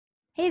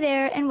Hey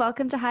there, and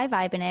welcome to High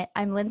Vibe in It.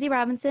 I'm Lindsay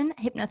Robinson,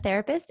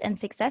 hypnotherapist and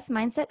success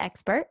mindset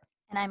expert.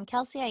 And I'm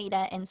Kelsey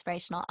Aida,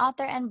 inspirational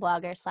author and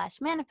blogger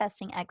 /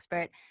 manifesting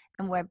expert.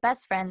 And we're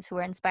best friends who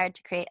were inspired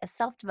to create a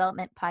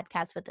self-development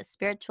podcast with a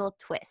spiritual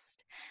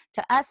twist.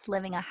 To us,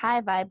 living a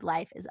high vibe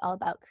life is all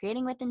about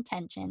creating with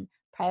intention,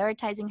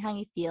 prioritizing how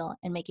you feel,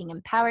 and making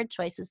empowered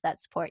choices that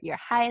support your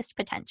highest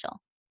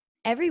potential.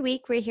 Every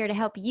week, we're here to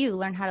help you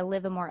learn how to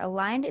live a more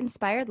aligned,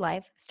 inspired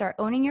life, start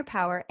owning your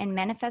power, and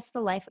manifest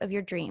the life of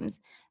your dreams.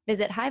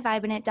 Visit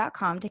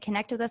highvibeinit.com to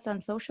connect with us on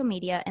social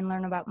media and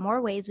learn about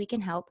more ways we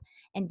can help.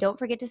 And don't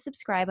forget to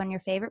subscribe on your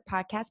favorite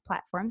podcast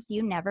platform so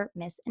you never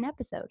miss an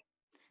episode.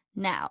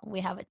 Now,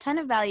 we have a ton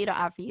of value to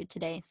offer you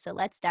today, so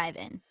let's dive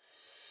in.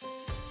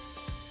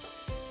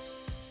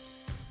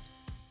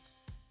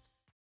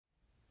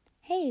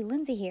 Hey,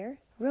 Lindsay here.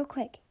 Real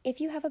quick,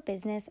 if you have a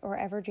business or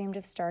ever dreamed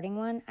of starting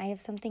one, I have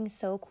something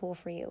so cool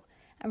for you.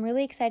 I'm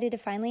really excited to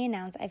finally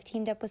announce I've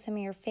teamed up with some of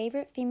your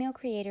favorite female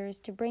creators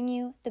to bring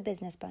you the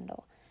Business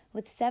Bundle.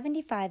 With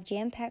 75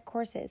 jam-packed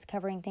courses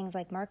covering things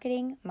like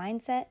marketing,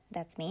 mindset,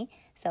 that's me,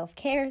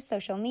 self-care,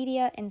 social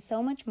media, and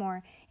so much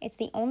more, it's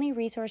the only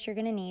resource you're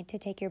going to need to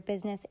take your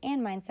business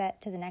and mindset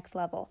to the next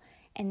level.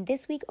 And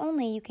this week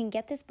only, you can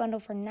get this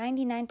bundle for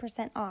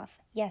 99% off.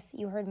 Yes,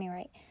 you heard me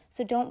right.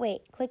 So don't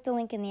wait. Click the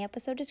link in the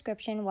episode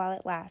description while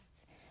it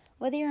lasts.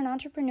 Whether you're an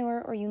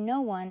entrepreneur or you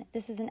know one,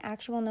 this is an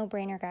actual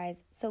no-brainer,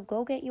 guys. So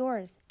go get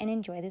yours and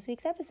enjoy this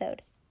week's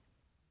episode.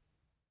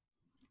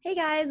 Hey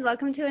guys,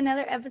 welcome to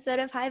another episode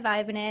of High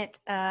Vibe in It.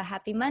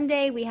 Happy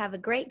Monday. We have a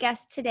great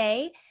guest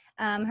today.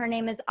 Her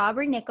name is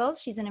Aubrey Nichols.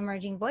 She's an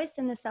emerging voice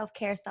in the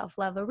self-care,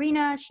 self-love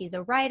arena. She's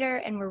a writer,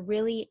 and we're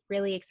really,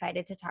 really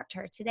excited to talk to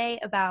her today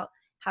about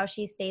how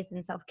she stays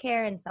in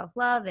self-care and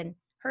self-love and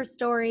her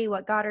story,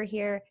 what got her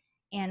here.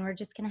 And we're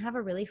just going to have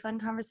a really fun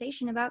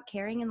conversation about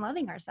caring and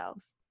loving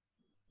ourselves.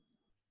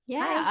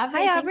 Yeah, Hi.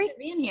 Aubrey, Hi, thanks Aubrey. for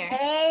being here.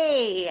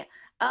 Hey,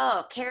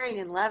 caring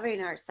and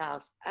loving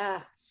ourselves.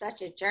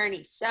 Such a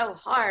journey. So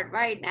hard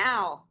right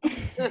now.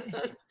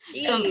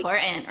 So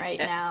important right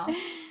now,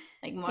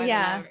 like more than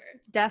ever.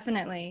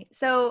 Definitely.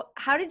 So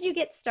how did you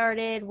get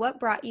started?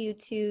 What brought you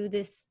to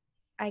this,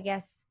 I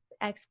guess,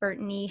 expert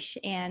niche,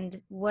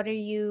 and what are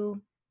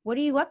you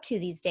up to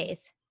these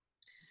days?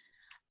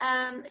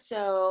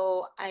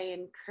 So I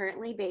am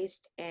currently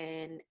based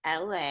in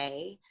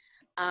LA.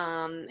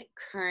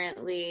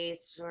 Currently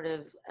sort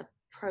of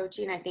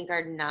approaching, I think,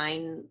 our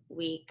 9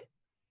 weeks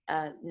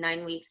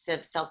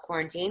of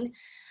self-quarantine.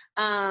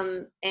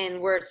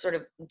 And we're sort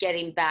of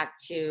getting back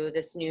to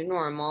this new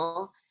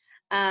normal.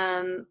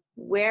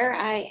 Where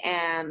I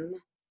am,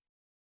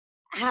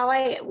 how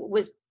I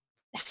was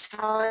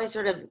how I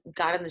sort of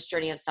got on this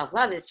journey of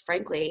self-love is,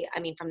 frankly, I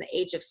mean, from the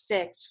age of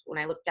 6, when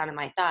I looked down at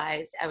my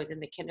thighs, I was in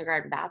the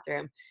kindergarten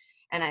bathroom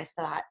and I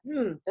thought,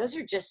 those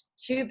are just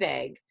too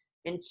big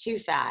and too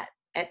fat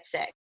at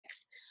 6.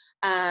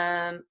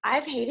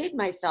 I've hated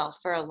myself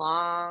for a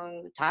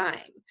long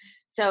time.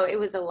 So it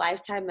was a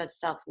lifetime of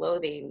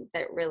self-loathing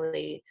that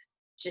really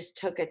just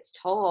took its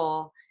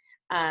toll.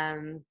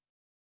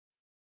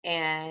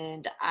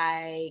 And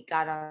I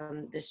got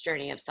on this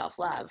journey of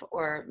self-love,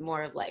 or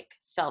more of like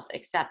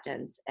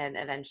self-acceptance, and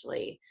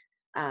eventually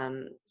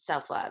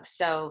self-love.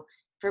 So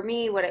for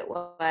me, what it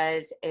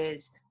was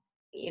is,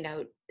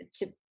 to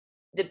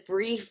the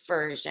brief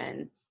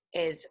version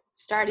is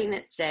starting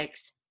at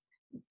 6,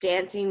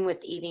 dancing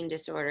with eating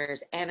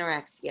disorders,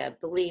 anorexia,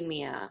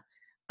 bulimia,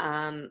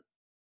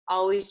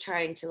 always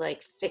trying to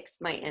like fix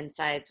my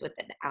insides with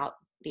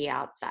the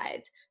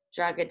outsides,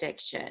 drug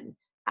addiction,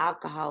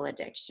 alcohol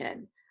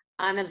addiction,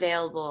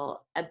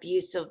 unavailable,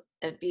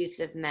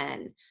 abusive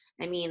men.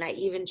 I mean, I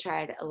even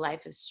tried a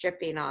life of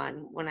stripping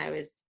on when I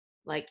was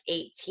like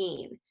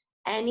 18.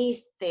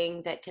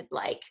 Anything that could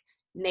like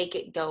make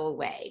it go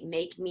away,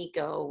 make me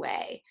go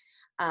away.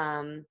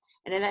 And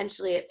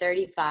eventually at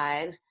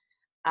 35,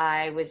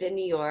 I was in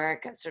New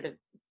York, sort of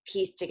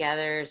pieced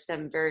together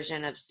some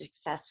version of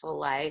successful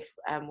life,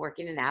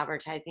 working in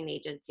advertising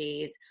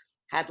agencies,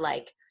 had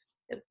like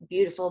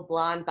beautiful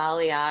blonde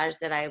balayage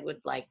that I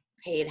would like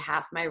paid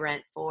half my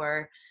rent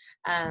for,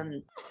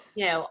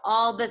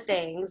 all the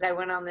things. I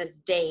went on this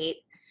date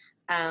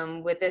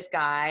with this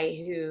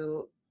guy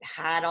who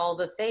had all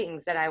the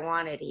things that I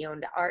wanted. He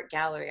owned an art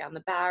gallery on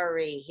the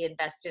Bowery. He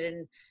invested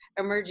in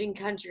emerging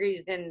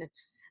countries in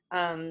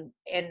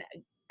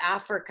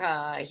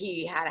Africa.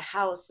 He had a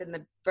house in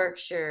the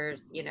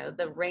Berkshires,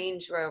 the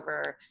Range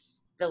Rover,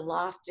 the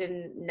loft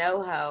in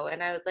NoHo.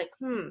 And I was like,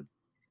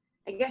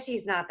 I guess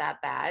he's not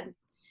that bad.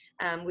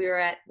 We were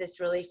at this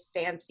really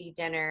fancy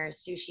dinner,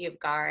 Sushi of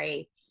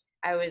Gari.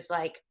 I was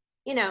like,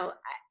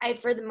 I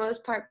for the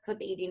most part put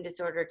the eating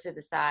disorder to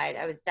the side.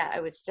 I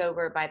was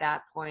sober by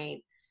that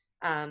point.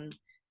 But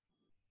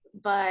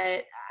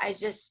I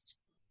just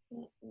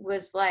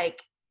was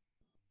like,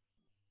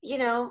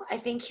 I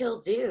think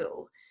he'll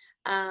do.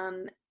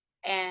 And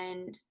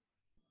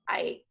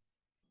I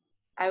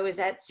was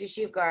at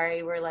Sushi of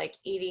Gari. We're like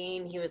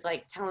eating. He was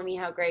like telling me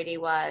how great he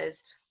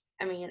was.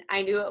 I mean,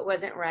 I knew it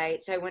wasn't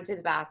right. So I went to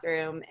the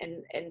bathroom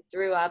and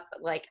threw up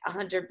like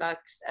 $100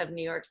 of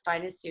New York's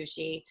finest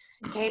sushi,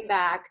 came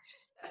back,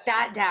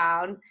 sat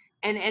down,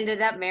 and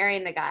ended up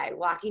marrying the guy,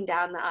 walking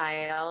down the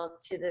aisle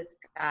to this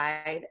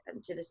guy,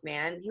 to this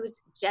man. He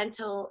was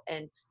gentle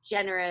and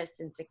generous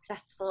and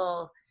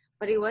successful,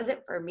 but he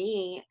wasn't for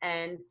me.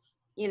 And,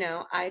 you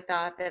know, I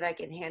thought that I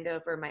could hand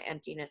over my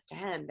emptiness to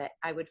him, that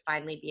I would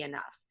finally be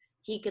enough.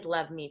 He could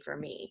love me for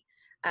me.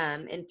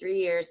 And 3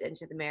 years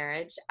into the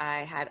marriage, I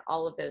had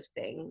all of those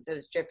things. I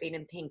was dripping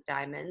in pink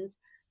diamonds.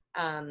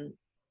 Um,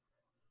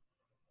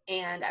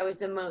 and I was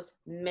the most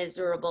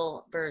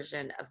miserable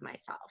version of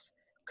myself.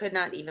 Could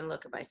not even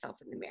look at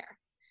myself in the mirror.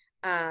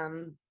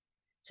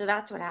 So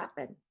that's what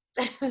happened.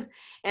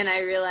 And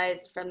I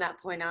realized from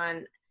that point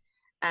on,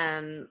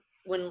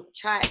 when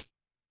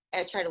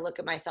I tried to look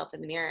at myself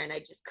in the mirror and I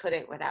just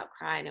couldn't without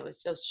crying. I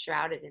was so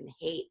shrouded in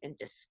hate and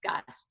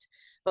disgust,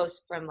 both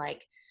from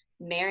like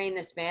marrying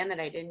this man that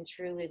I didn't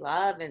truly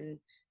love. And,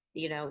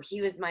 you know,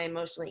 he was my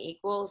emotionally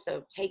equal.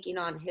 So taking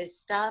on his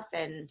stuff,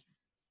 and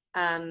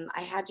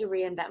I had to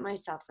reinvent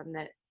myself from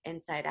the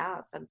inside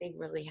out. Something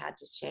really had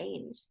to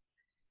change.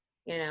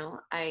 You know,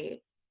 I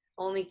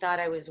only thought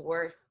I was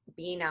worth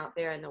being out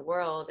there in the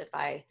world if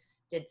I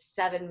did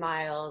 7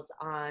 miles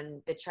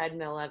on the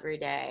treadmill every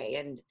day,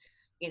 and,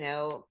 you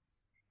know,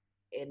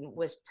 and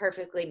was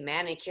perfectly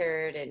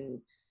manicured, and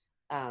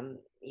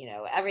you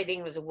know,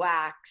 everything was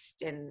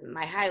waxed and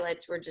my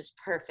highlights were just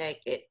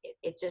perfect.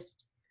 It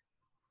just,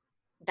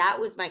 that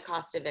was my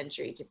cost of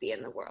entry to be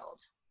in the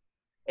world.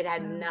 It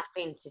had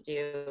nothing to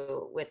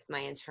do with my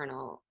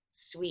internal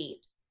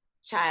sweet,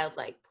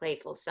 childlike,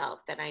 playful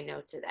self that I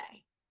know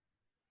today.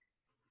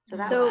 So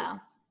that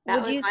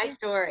was my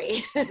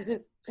story.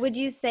 Would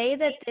you say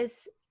that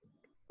this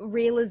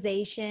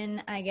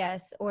realization, I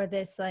guess, or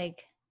this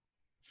like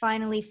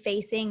finally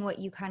facing what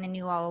you kind of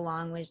knew all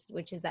along,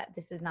 which is that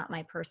this is not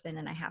my person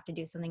and I have to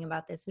do something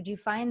about this, would you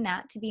find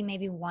that to be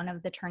maybe one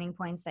of the turning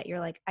points that you're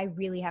like, I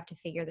really have to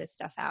figure this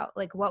stuff out?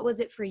 Like, what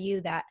was it for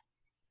you that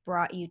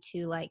brought you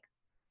to like,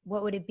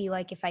 what would it be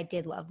like if I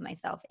did love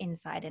myself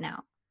inside and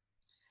out?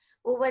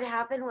 Well, what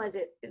happened was,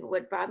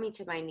 what brought me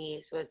to my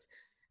knees was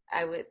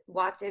I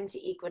walked into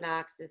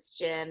Equinox, this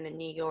gym in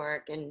New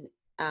York,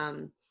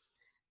 um,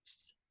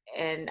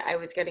 and I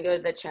was going to go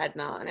to the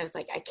treadmill, and I was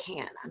like, I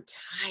can't, I'm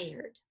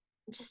tired.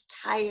 I'm just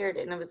tired.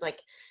 And I was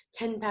like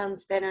 10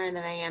 pounds thinner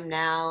than I am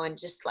now. And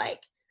just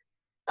like,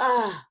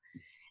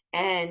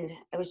 and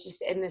I was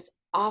just in this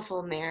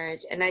awful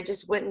marriage. And I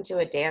just went into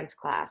a dance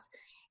class,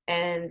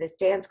 and this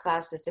dance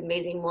class, this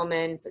amazing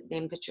woman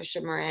named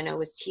Patricia Moreno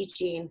was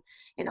teaching,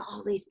 and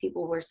all these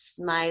people were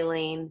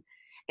smiling.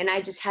 And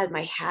I just had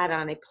my hat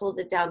on. I pulled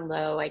it down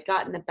low. I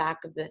got in the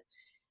back of the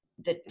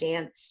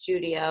dance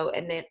studio,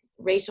 and then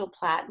Rachel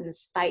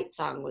Platten's fight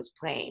song was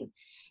playing,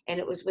 and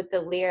it was with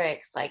the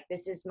lyrics like,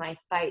 this is my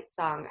fight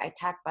song, I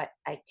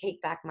take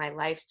back my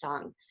life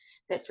song.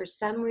 That for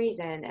some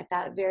reason at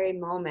that very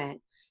moment,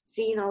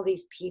 seeing all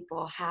these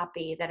people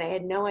happy that I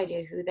had no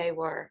idea who they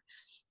were,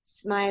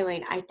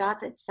 smiling, I thought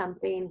that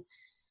something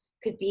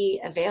could be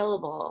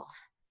available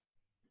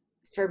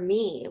for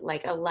me,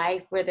 like a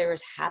life where there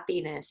was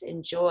happiness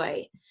and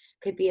joy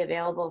could be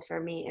available for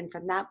me. And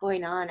from that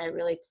point on, I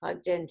really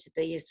plugged into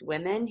these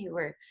women who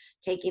were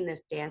taking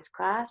this dance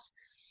class.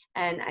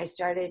 And I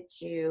started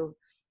to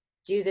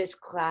do this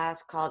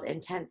class called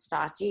Intense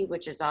Sati,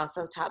 which is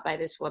also taught by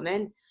this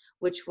woman,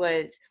 which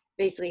was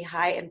basically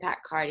high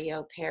impact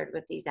cardio paired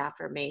with these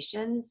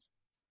affirmations.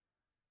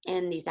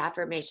 And these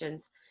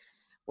affirmations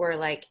were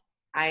like,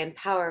 I am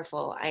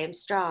powerful, I am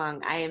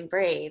strong, I am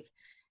brave.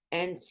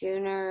 And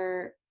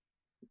sooner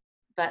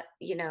than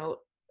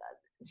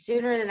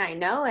I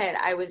know it,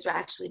 I was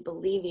actually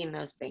believing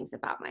those things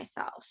about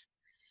myself.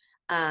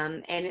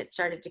 And it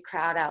started to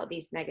crowd out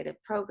these negative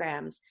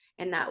programs.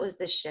 And that was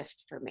the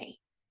shift for me,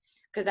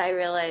 because I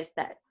realized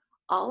that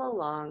all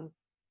along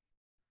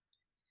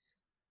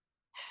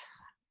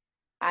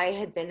I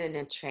had been in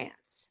a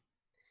trance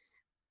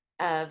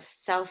of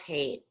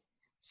self-hate,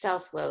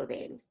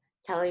 self-loathing,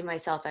 telling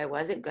myself I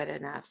wasn't good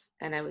enough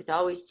and I was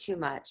always too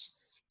much,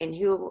 and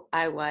who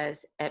I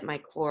was at my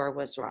core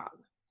was wrong.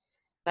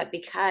 But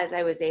because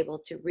I was able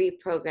to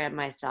reprogram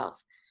myself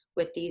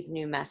with these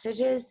new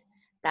messages,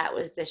 that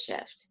was the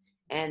shift.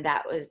 And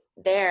that was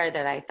there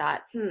that I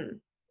thought, the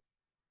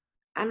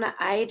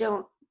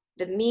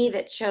me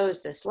that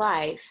chose this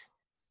life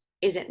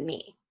isn't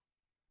me.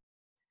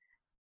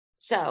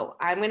 So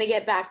I'm going to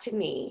get back to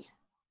me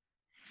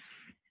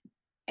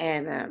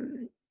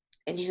and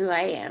who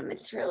I am.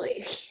 It's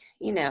really,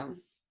 and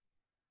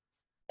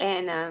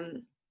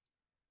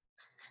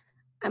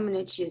I'm going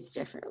to choose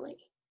differently.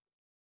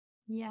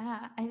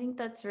 Yeah, I think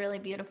that's really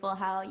beautiful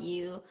how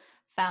you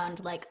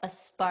found like a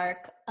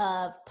spark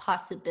of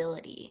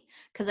possibility.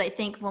 Because I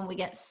think when we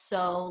get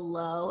so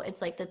low,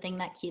 it's like the thing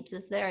that keeps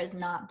us there is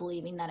not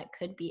believing that it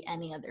could be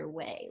any other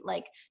way,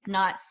 like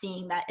not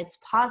seeing that it's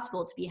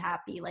possible to be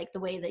happy, like the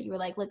way that you were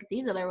like, look at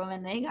these other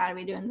women, they got to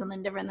be doing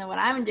something different than what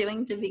I'm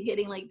doing to be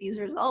getting like these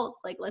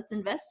results. Like, let's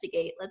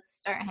investigate, let's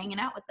start hanging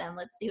out with them,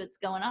 let's see what's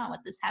going on,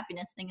 what this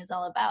happiness thing is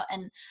all about.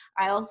 And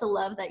I also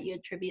love that you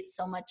attribute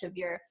so much of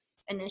your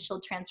initial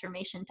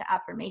transformation to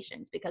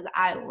affirmations, because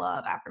I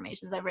love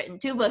affirmations. I've written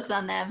 2 books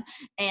on them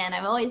and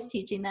I'm always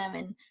teaching them.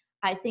 And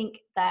I think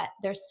that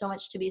there's so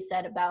much to be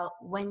said about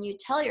when you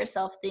tell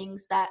yourself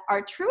things that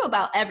are true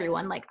about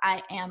everyone, like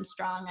I am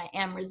strong, I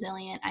am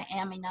resilient, I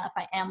am enough,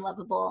 I am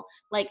lovable.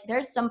 Like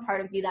there's some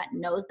part of you that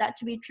knows that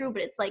to be true,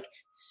 but it's like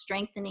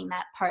strengthening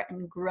that part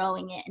and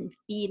growing it and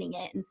feeding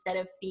it instead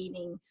of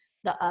feeding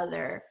the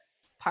other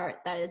part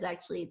that is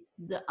actually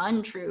the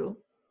untrue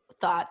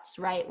thoughts,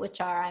 right?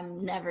 Which are,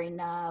 I'm never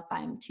enough,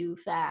 I'm too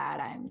fat,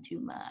 I'm too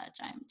much,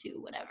 I'm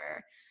too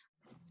whatever.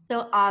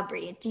 So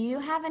Aubrey, do you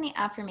have any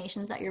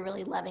affirmations that you're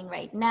really loving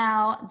right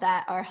now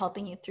that are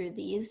helping you through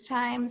these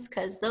times?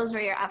 Because those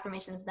were your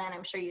affirmations then.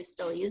 I'm sure you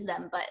still use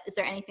them, but is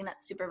there anything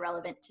that's super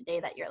relevant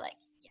today that you're like,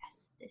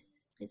 yes,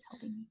 this is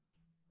helping me?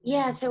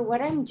 Yeah, so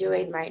what I'm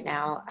doing right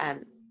now,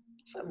 I'm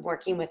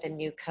working with a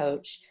new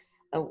coach,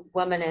 a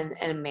woman and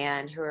a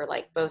man who are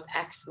like both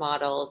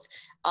ex-models,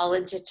 all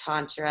into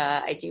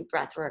Tantra. I do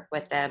breath work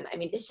with them. I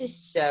mean, this is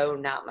so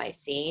not my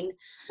scene,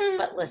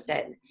 but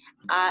listen,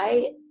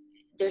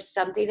 there's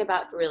something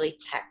about really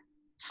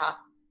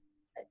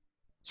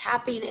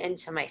tapping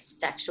into my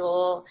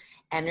sexual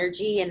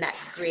energy and that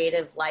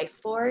creative life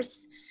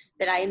force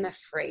that I am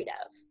afraid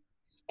of.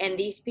 And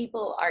these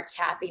people are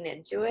tapping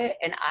into it,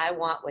 and I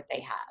want what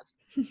they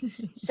have.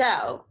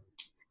 So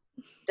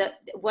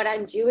what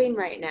I'm doing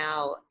right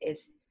now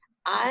is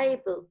I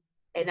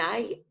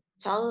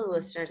tell the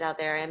listeners out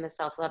there, I'm a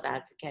self-love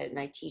advocate and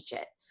I teach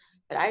it,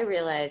 but I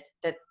realize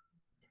that,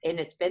 and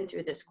it's been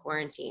through this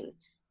quarantine,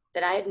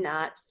 that I have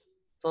not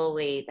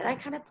that I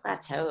kind of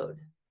plateaued,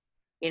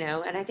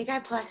 and I think I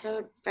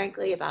plateaued,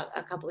 frankly, about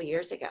a couple of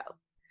years ago.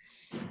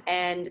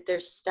 And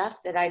there's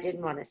stuff that I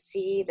didn't want to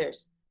see.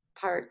 There's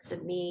parts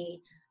of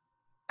me.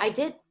 I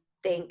did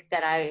think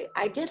that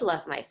I did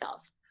love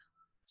myself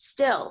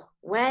still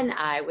when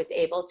I was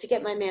able to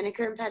get my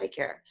manicure and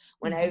pedicure,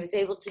 when I was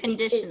able to be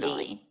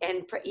busy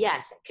and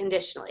yes,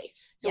 conditionally.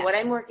 So what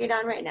I'm working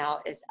on right now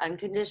is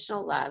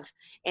unconditional love.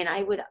 And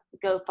I would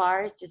go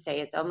far as to say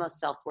it's almost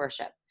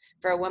self-worship.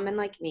 For a woman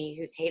like me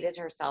who's hated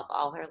herself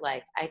all her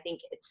life, I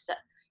think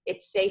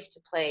it's safe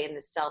to play in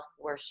the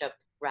self-worship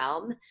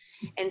realm.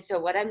 And so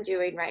what I'm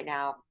doing right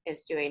now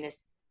is doing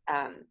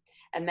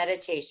a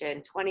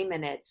meditation, 20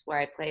 minutes, where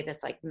I play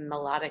this like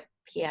melodic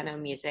piano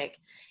music,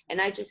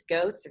 and I just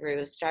go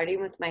through,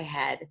 starting with my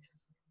head,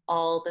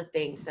 all the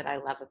things that I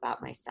love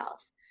about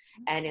myself.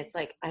 And it's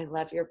like, I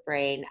love your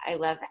brain. I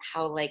love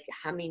how like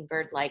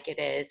hummingbird like it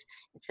is.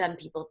 Some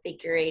people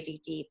think you're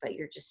ADD, but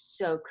you're just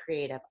so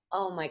creative.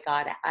 Oh my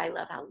God, I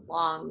love how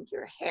long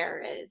your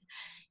hair is,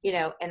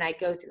 and I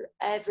go through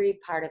every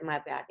part of my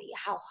body,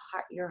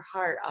 your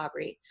heart,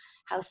 Aubrey,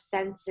 how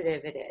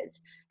sensitive it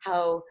is,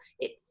 how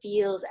it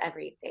feels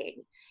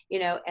everything,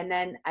 and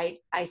then I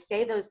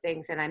say those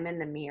things and I'm in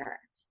the mirror.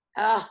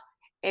 Oh,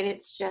 and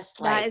it's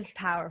just like, that is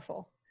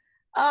powerful.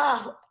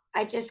 Oh,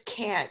 I just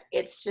can't.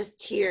 It's just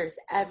tears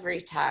every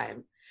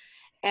time,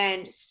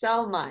 and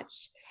so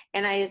much.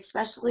 And I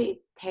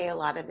especially pay a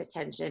lot of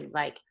attention,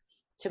 like,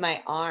 to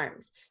my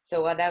arms.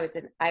 So when I was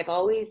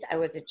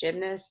a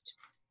gymnast,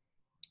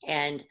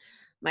 and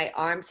my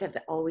arms have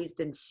always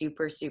been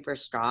super, super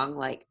strong,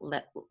 like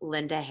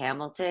Linda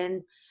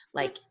Hamilton,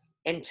 like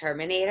in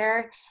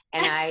Terminator.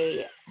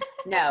 And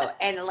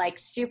and like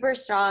super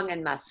strong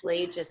and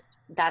muscly, just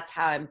that's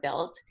how I'm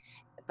built.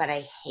 But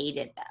I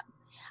hated them.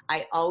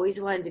 I always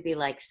wanted to be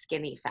like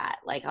skinny fat,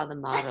 like all the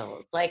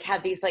models, like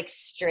have these like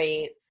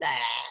straights,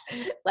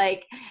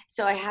 like,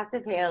 so I have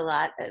to pay a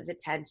lot of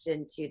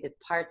attention to the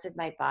parts of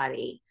my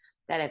body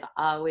that I've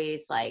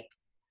always like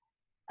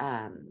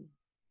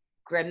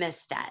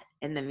grimaced at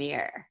in the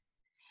mirror.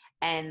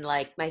 And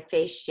like my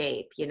face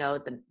shape,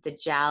 the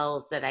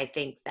jowls that I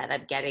think that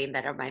I'm getting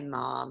that are my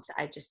mom's.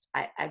 I just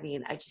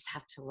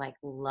have to like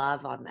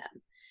love on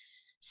them.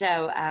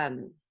 So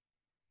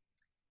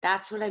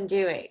that's what I'm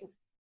doing.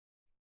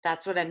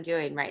 That's what I'm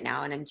doing right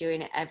now, and I'm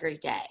doing it every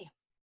day.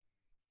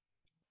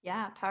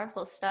 Yeah,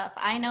 powerful stuff.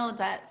 I know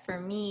that for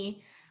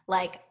me,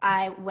 like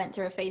I went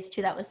through a phase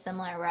too that was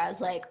similar, where I was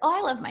like, oh,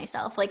 I love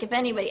myself. Like if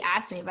anybody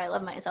asked me if I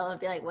love myself, I'd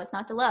be like, what's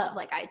not to love?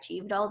 Like I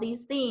achieved all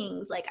these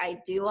things, like I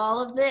do all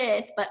of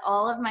this, but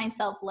all of my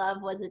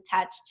self-love was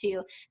attached to,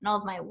 and all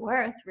of my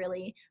worth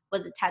really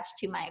was attached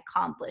to my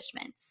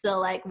accomplishments. So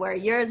like where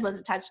yours was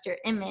attached to your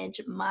image,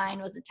 mine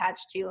was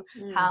attached to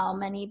how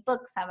many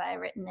books have I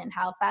written and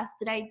how fast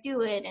did I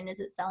do it? And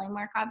is it selling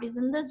more copies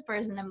than this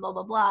person and blah,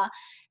 blah, blah.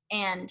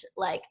 And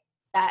like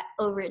that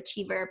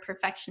overachiever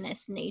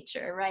perfectionist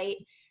nature, right?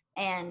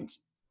 And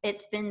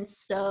it's been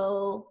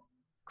so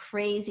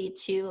crazy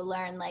to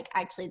learn, like,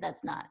 actually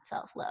that's not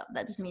self-love.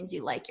 That just means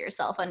you like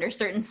yourself under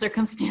certain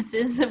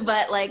circumstances.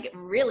 But like,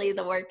 really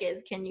the work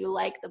is, can you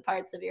like the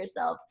parts of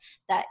yourself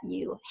that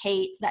you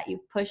hate, that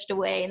you've pushed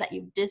away, that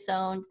you've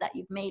disowned, that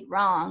you've made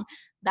wrong?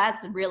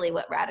 That's really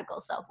what radical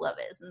self-love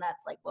is. And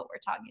that's like what we're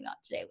talking about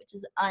today, which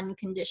is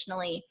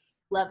unconditionally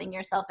loving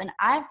yourself. And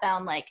I've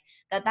found like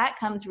that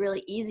comes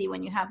really easy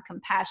when you have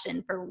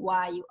compassion for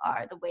why you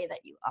are the way that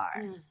you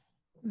are.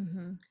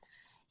 Mm-hmm.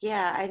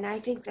 Yeah, and I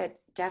think that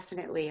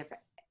definitely if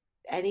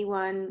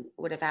anyone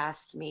would have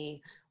asked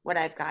me what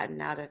I've gotten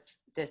out of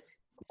this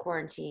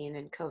quarantine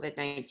and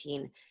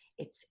COVID-19,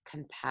 it's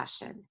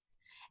compassion.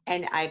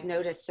 And I've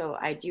noticed, so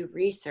I do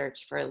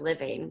research for a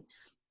living,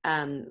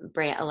 a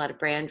lot of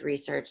brand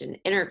research and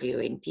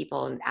interviewing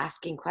people and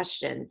asking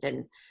questions,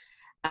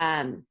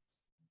 um,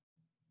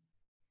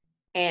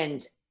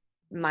 and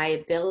my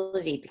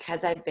ability,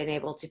 because I've been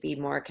able to be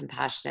more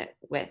compassionate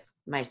with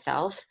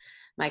myself,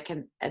 my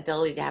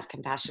ability to have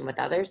compassion with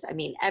others. I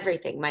mean,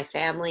 everything, my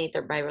family,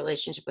 my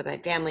relationship with my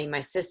family, my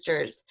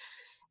sisters,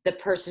 the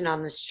person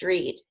on the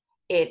street,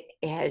 it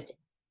has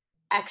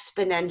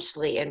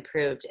exponentially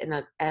improved in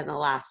the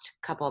last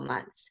couple of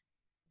months.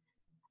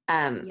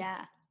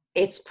 Yeah.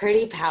 It's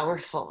pretty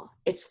powerful.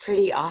 It's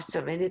pretty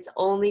awesome. And it's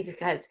only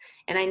because,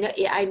 and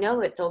I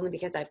know it's only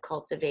because I've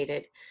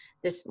cultivated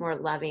this more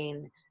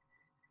loving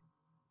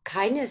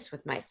kindness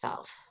with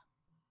myself.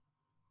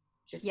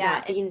 Just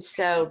Yeah.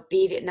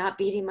 not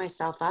beating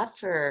myself up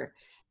for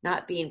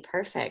not being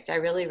perfect. I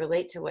really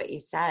relate to what you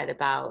said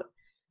about,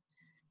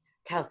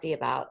 Kelsey,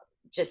 about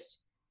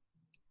just,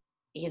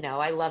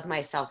 I love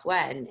myself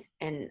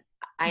and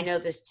I know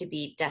this to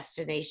be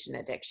destination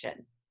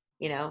addiction.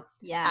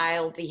 Yeah.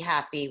 I'll be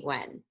happy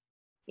when,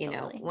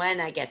 Totally. when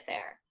I get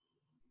there.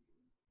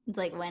 It's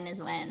like, when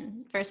is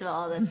when? First of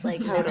all, that's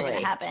like never Totally.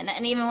 going to happen.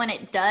 And even when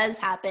it does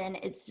happen,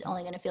 it's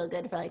only going to feel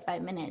good for like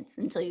 5 minutes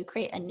until you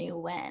create a new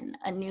when,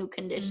 a new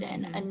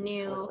condition, a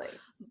new Totally.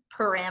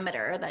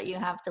 parameter that you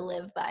have to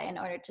live by in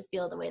order to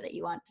feel the way that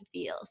you want to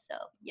feel. So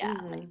yeah,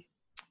 like,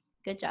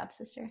 good job,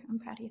 sister. I'm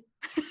proud of you.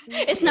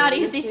 It's not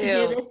easy to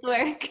do this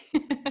work.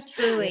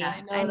 Truly. Yeah,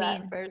 I know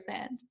that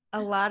firsthand.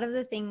 A lot of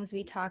the things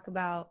we talk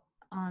about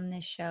on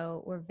this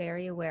show, we're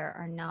very aware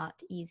are not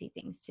easy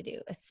things to do,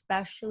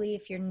 especially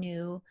if you're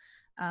new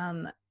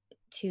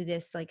to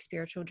this like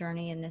spiritual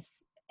journey and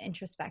this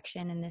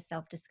introspection and this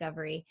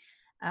self-discovery.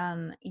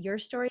 Your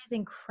story is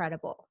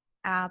incredible,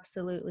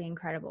 absolutely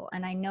incredible.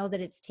 And I know that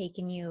it's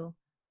taken you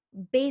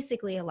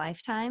basically a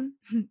lifetime.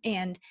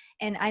 and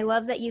I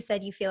love that you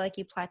said you feel like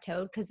you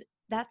plateaued, because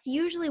that's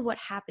usually what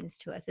happens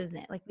to us, isn't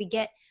it? Like we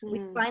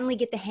finally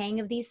get the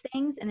hang of these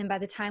things, and then by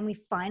the time we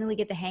finally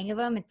get the hang of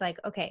them, it's like,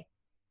 okay,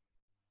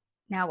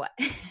 now what?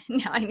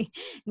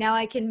 now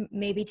I can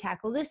maybe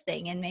tackle this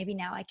thing, and maybe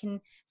now I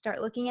can start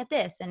looking at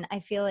this. And I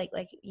feel like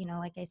like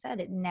I said,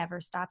 it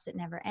never stops, it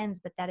never ends.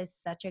 But that is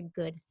such a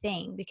good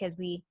thing, because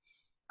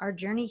our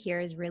journey here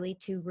is really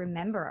to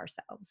remember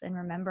ourselves and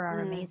remember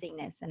our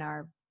amazingness and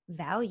our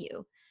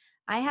value.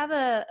 I have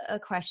a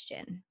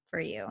question for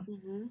you.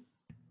 Mm-hmm.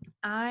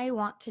 I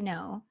want to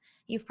know,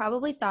 you've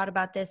probably thought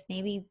about this,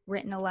 maybe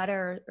written a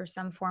letter or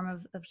some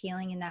form of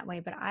healing in that way,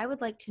 but I would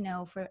like to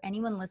know, for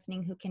anyone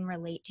listening who can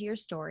relate to your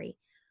story,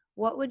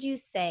 what would you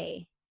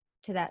say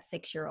to that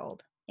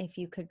 6-year-old if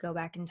you could go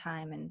back in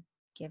time and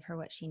give her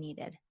what she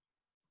needed?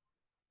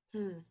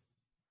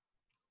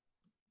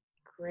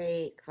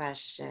 Great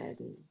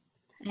question.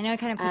 I know I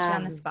kind of put you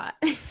on the spot.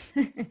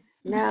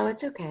 No,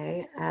 it's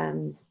okay.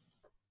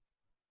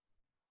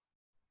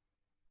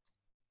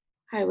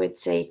 I would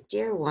say,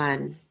 dear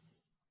one,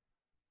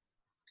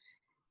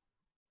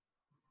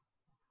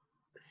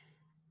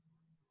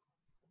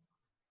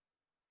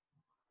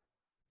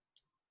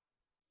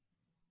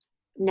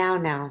 now,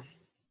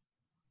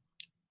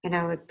 and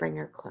I would bring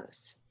her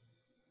close.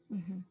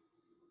 Mm-hmm.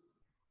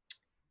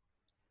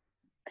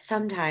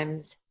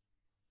 Sometimes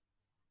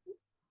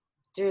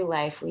through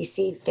life, we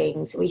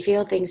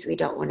feel things we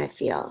don't want to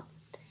feel.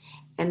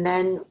 And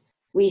then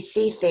we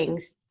see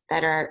things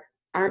that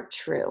aren't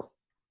true.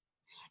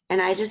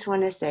 And I just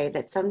want to say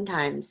that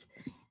sometimes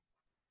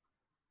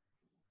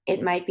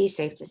it might be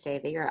safe to say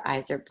that your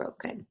eyes are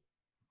broken.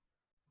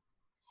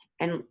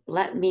 And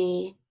let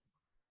me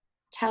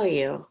tell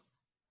you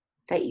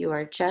that you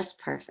are just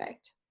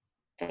perfect,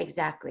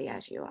 exactly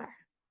as you are.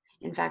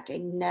 In fact, I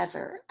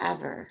never,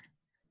 ever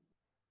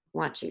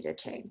want you to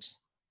change.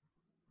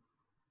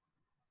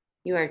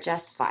 You are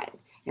just fine.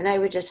 And I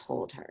would just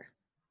hold her.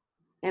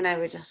 And I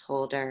would just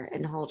hold her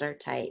and hold her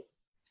tight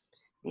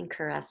and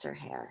caress her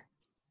hair.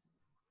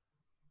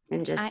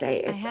 And just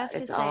say,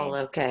 it's all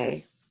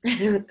okay.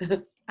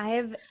 I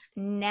have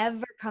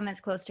never come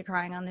as close to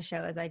crying on the show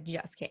as I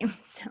just came.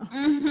 So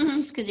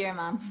It's because you're a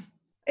mom.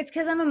 It's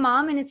because I'm a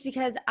mom, and it's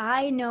because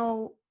I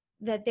know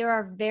that there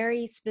are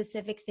very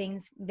specific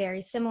things very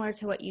similar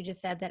to what you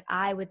just said that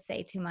I would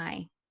say to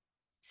my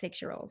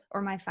 6-year-old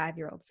or my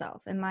 5-year-old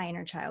self and my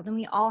inner child. And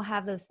we all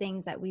have those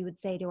things that we would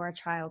say to our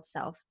child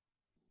self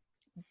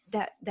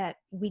that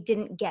we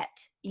didn't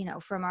get,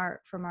 from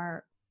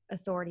our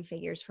authority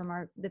figures,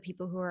 from the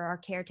people who are our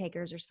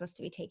caretakers, are supposed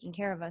to be taking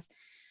care of us.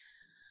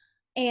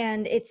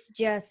 And it's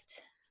just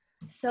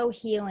so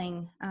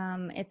healing.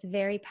 It's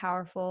very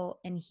powerful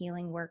and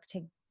healing work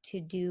to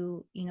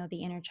do, the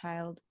inner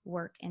child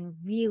work and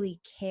really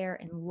care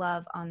and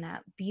love on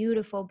that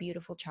beautiful,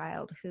 beautiful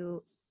child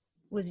who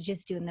was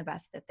just doing the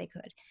best that they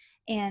could.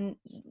 And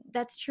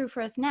that's true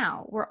for us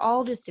now. We're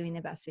all just doing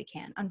the best we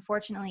can.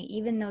 Unfortunately,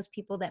 even those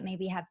people that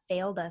maybe have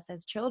failed us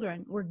as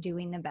children, were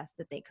doing the best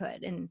that they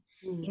could. And,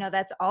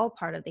 that's all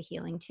part of the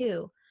healing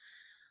too.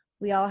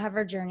 We all have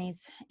our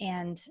journeys,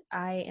 and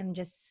I am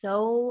just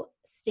so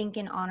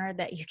stinking honored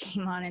that you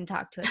came on and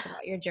talked to us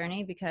about your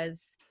journey,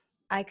 because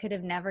I could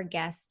have never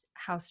guessed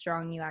how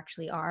strong you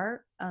actually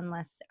are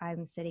unless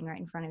I'm sitting right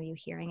in front of you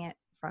hearing it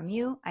from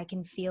you. I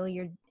can feel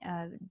your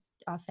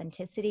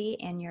authenticity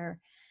and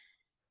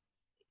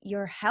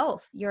your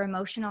health, your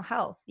emotional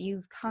health.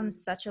 You've come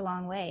such a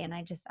long way, and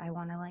I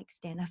want to like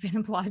stand up and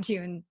applaud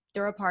you and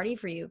throw a party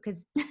for you,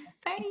 because it's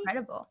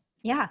incredible.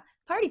 Yeah,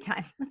 party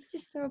time. Let's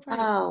just throw a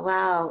party. Oh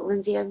wow,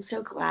 Lindsay, I'm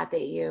so glad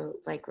that you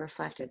like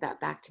reflected that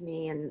back to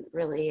me, and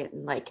really,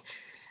 and like,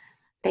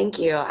 thank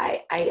you.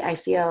 I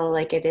feel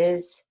like it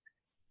is.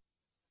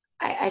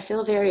 I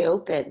feel very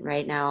open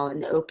right now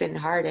and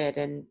open-hearted,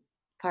 and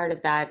part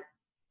of that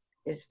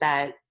is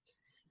that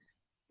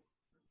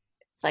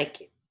it's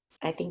like,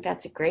 I think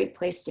that's a great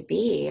place to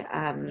be.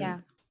 Yeah.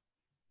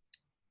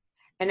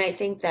 And I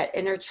think that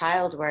inner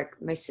child work,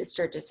 my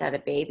sister just had a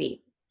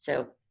baby,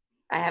 so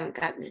I haven't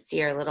gotten to see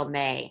her little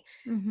May,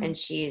 and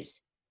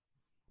she's.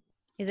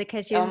 Is it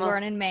because she was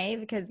born in May?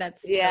 Because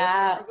that's so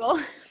horrible.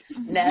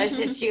 No,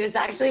 she was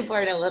actually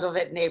born a little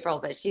bit in April,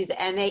 but she's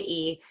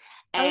MAE,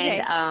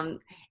 and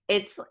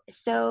it's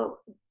so.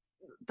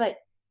 But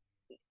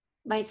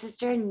my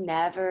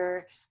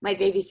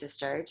baby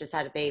sister just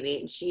had a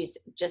baby, and she's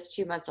just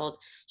 2 months old.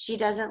 She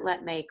doesn't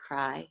let May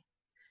cry.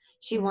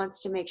 She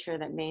wants to make sure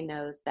that May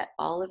knows that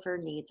all of her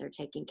needs are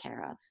taken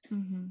care of.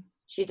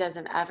 She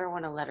doesn't ever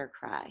want to let her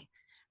cry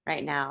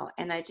right now.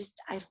 And I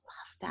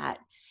love that,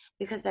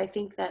 because I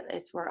think that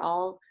as we're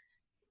all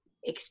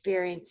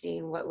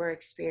experiencing what we're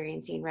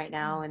experiencing right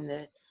now, and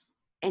the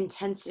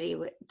intensity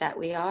that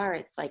we are,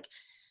 it's like,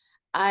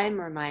 I'm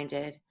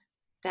reminded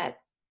that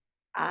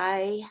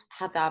I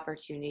have the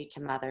opportunity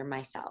to mother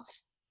myself.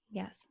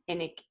 Yes.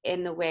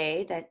 In the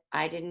way that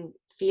I didn't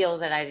feel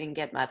that I didn't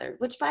get mothered,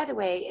 which, by the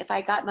way, if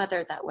I got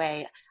mothered that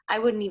way, I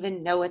wouldn't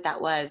even know what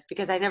that was,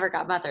 because I never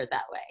got mothered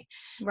that way.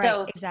 Right,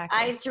 so exactly.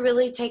 I have to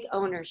really take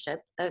ownership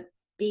of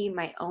being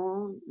my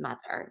own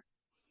mother,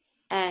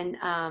 and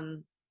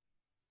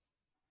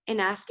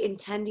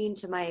intending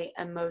to my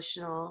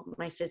emotional,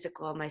 my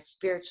physical, my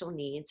spiritual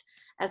needs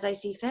as I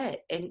see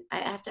fit. And I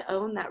have to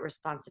own that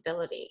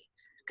responsibility,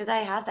 because I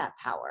have that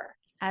power.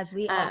 As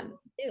we all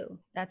do.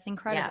 That's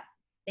incredible. Yeah.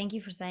 Thank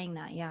you for saying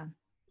that.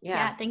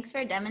 Yeah, thanks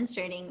for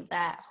demonstrating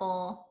that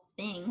whole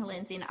thing,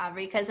 Lindsay and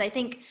Aubrey, because I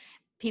think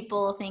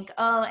people think,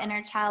 oh,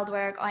 inner child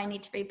work, oh, I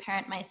need to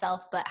reparent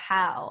myself, but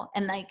how?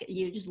 And like,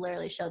 you just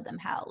literally showed them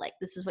how. Like,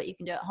 this is what you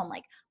can do at home.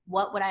 Like,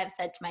 what would I have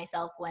said to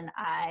myself when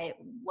I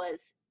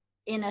was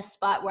in a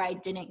spot where I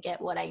didn't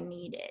get what I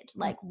needed?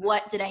 Like,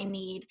 what did I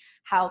need?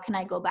 How can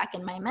I go back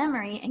in my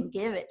memory and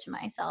give it to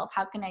myself?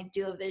 How can I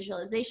do a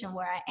visualization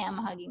where I am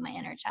hugging my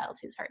inner child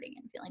who's hurting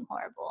and feeling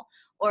horrible?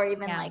 Or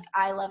even like,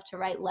 I love to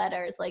write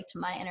letters like to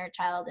my inner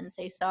child and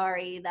say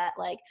sorry that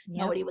like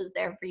nobody was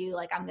there for you.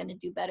 Like, I'm going to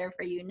do better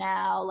for you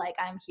now. Like,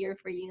 I'm here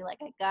for you. Like,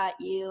 I got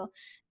you.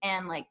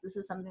 And like, this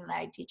is something that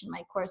I teach in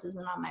my courses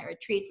and on my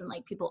retreats, and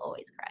like, people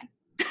always cry.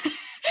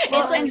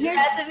 Well, it's like a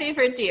recipe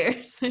for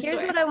tears.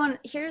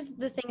 Here's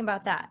the thing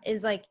about that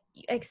is like,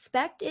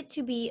 expect it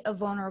to be a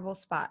vulnerable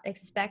spot.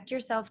 Expect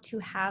yourself to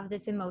have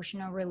this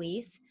emotional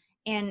release.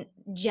 And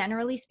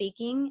generally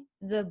speaking,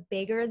 the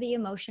bigger the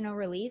emotional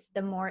release,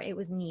 the more it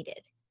was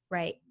needed,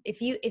 right?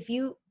 If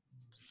you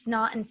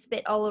snot and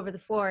spit all over the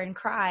floor and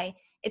cry,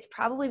 it's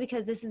probably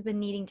because this has been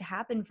needing to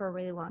happen for a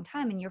really long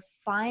time, and you're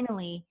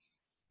finally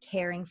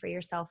caring for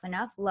yourself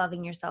enough,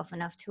 loving yourself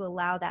enough to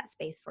allow that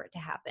space for it to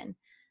happen.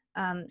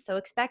 So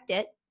expect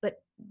it,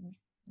 but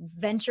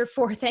venture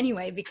forth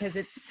anyway, because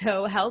it's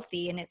so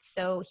healthy and it's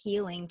so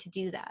healing to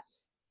do that.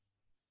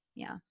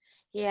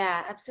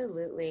 Yeah,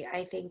 absolutely.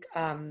 I think,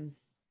 I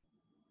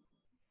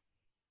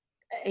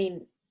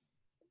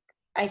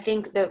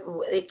think that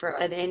for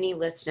any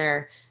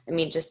listener,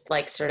 just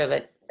like sort of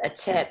a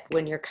tip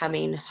when you're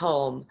coming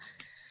home,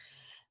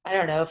 I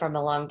don't know, from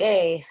a long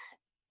day,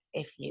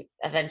 if you've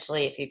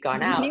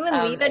gone out. Does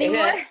anyone leave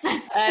anymore?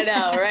 I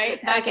know, right?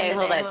 Okay,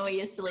 hold on. When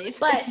we used to leave.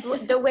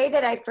 But the way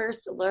that I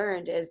first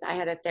learned is I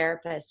had a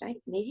therapist,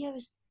 maybe I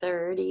was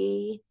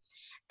 30,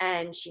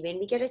 and she made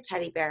me get a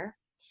teddy bear.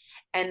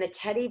 And the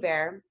teddy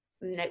bear,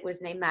 it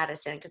was named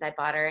Madison, because I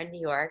bought her in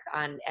New York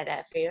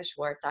at FAO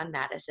Schwartz on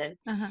Madison.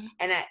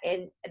 And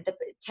the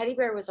teddy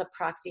bear was a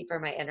proxy for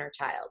my inner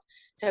child.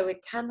 So I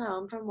would come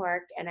home from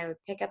work and I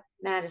would pick up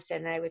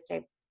Madison and I would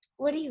say,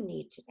 what do you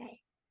need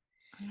today?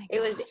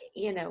 It was,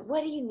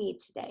 what do you need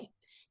today?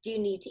 Do you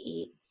need to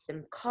eat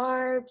some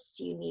carbs?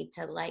 Do you need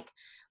to like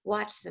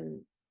watch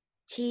some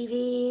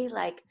TV?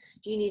 Like,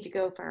 do you need to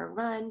go for a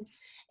run?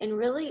 And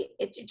really,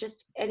 it's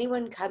just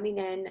anyone coming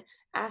in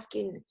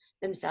asking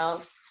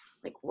themselves,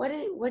 like, what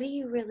do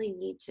you really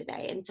need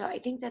today? And so I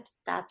think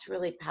that's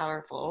really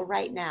powerful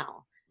right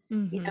now. You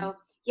Mm-hmm. know,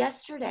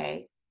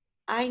 yesterday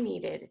I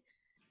needed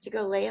to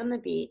go lay on the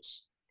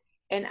beach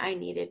and I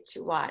needed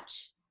to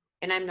watch,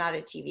 and I'm not a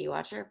TV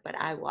watcher, but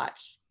I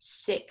watched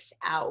 6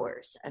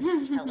 hours of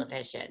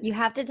television. You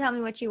have to tell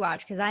me what you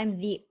watch because I'm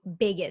the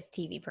biggest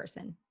TV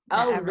person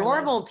that Oh, ever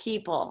Normal lived.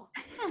 People.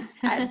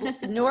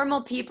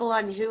 Normal People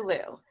on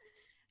Hulu.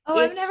 Oh,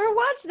 I've never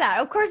watched that.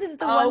 Of course, it's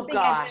the one thing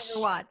I've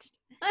never watched.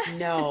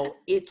 No,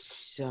 it's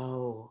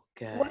so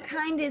good. What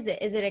kind is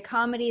it? Is it a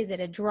comedy? Is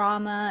it a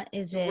drama?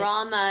 Is it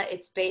drama?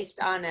 It's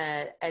based on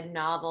a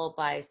novel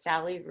by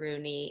Sally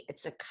Rooney.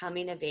 It's a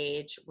coming of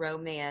age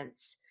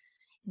romance.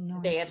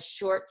 No. They have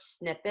short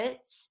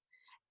snippets,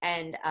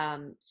 and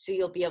so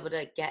you'll be able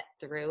to get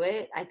through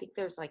it. I think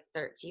there's like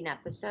 13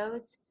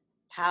 episodes.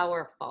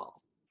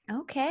 Powerful.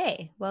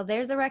 Okay. Well,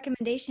 there's a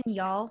recommendation,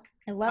 y'all.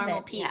 I love Normal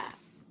it. peeps. Yeah.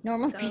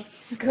 Normal Go-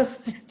 peeps. go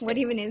What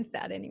even is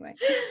that anyway?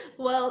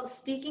 Well,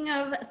 speaking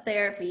of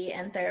therapy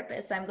and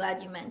therapists, I'm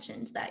glad you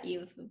mentioned that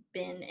you've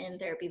been in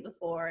therapy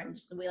before, and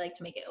just we like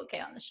to make it okay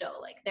on the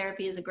show. Like,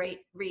 therapy is a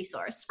great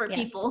resource for Yes.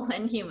 people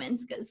and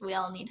humans because we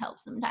all need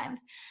help sometimes.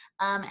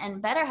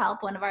 And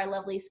BetterHelp, one of our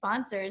lovely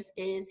sponsors,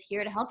 is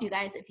here to help you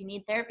guys if you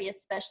need therapy,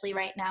 especially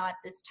right now at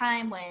this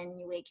time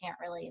when we can't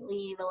really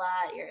leave a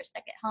lot, you're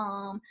stuck at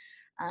home.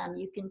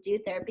 You can do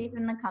therapy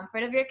from the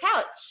comfort of your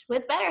couch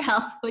with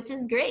BetterHelp, which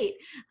is great.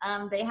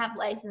 They have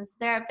licensed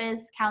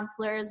therapists,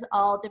 counselors,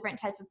 all different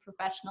types of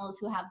professionals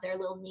who have their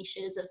little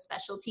niches of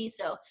specialty.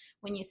 So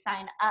when you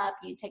sign up,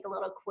 you take a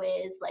little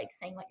quiz, like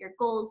saying what your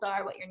goals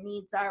are, what your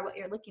needs are, what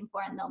you're looking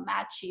for, and they'll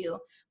match you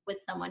with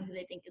someone who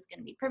they think is going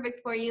to be perfect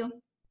for you.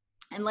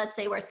 And let's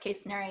say worst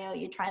case scenario,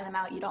 you try them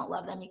out, you don't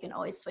love them, you can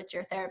always switch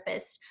your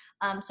therapist.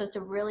 So it's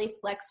a really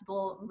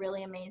flexible,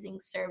 really amazing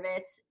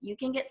service. You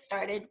can get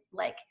started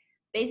like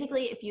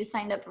basically, if you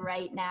signed up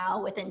right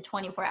now, within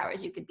 24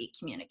 hours, you could be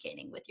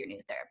communicating with your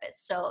new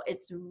therapist. So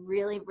it's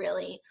really,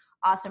 really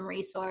awesome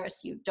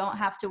resource. You don't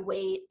have to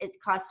wait. It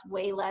costs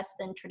way less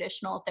than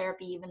traditional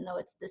therapy, even though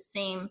it's the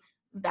same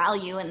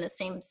value and the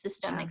same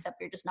system, except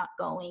you're just not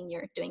going,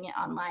 you're doing it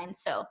online.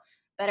 So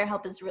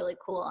BetterHelp is really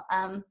cool.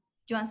 Do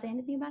you want to say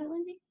anything about it,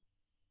 Lindsay?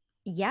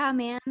 Yeah,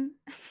 man.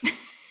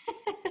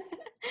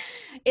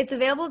 It's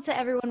available to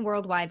everyone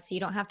worldwide, so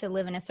you don't have to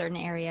live in a certain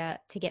area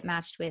to get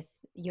matched with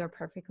your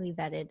perfectly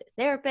vetted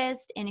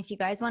therapist. And if you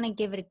guys want to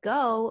give it a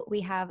go,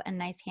 we have a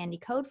nice handy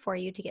code for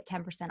you to get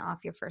 10% off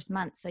your first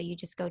month. So you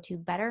just go to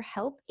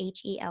BetterHelp,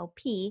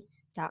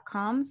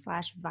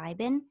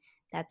 HELP.com/Vibin.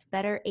 That's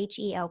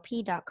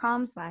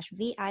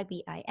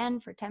BetterHELP.com/VIBIN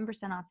for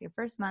 10% off your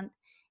first month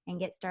and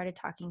get started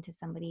talking to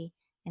somebody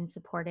and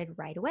supported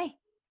right away.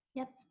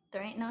 Yep.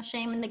 There ain't no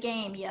shame in the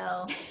game,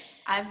 yo.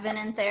 I've been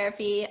in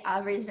therapy.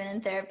 Aubrey's been in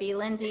therapy.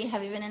 Lindsay,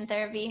 have you been in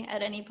therapy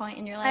at any point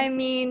in your life? I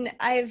mean,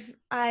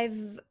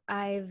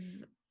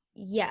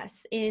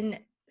 yes, in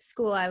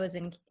school I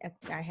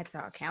had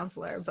saw a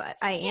counselor, but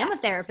I am a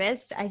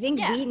therapist. I think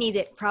we need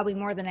it probably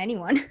more than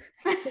anyone.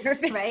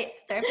 Right?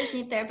 Therapists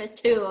need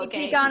therapists too. We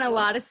take on a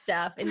lot of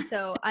stuff. And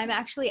so I'm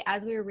actually,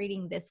 as we were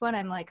reading this one,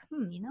 I'm like,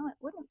 it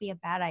wouldn't be a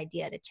bad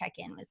idea to check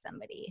in with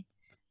somebody.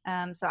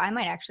 So I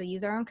might actually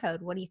use our own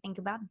code. What do you think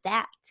about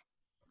that?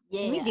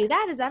 Yeah. Can we do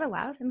that? Is that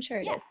allowed? I'm sure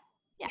it is.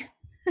 Yeah.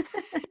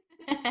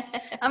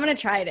 I'm going to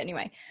try it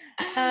anyway.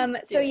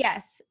 So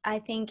yes, I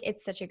think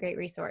it's such a great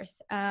resource.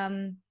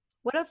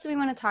 What else do we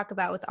want to talk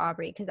about with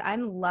Aubrey? Because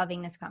I'm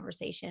loving this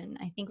conversation.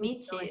 I think Me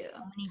too. So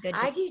many good.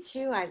 I do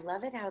too. I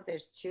love it how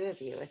there's two of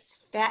you. It's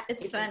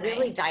fun,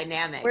 really right?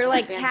 dynamic. We're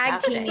like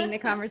fantastic. tag teaming the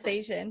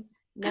conversation.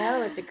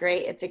 No, it's a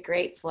great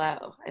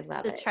flow. I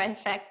love it. The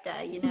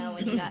trifecta,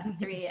 when you got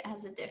three, it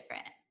has a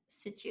different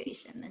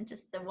situation than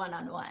just the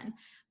one-on-one.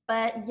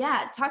 But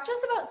yeah, talk to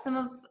us about some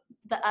of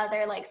the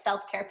other like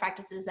self-care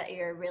practices that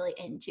you're really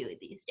into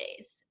these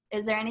days.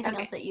 Is there anything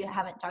else that you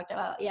haven't talked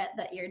about yet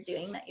that you're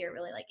doing that you're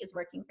really like is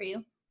working for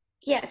you?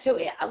 Yeah. So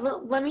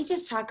let me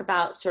just talk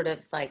about sort of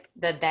like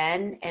the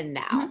then and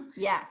now. Mm-hmm.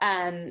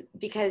 Yeah.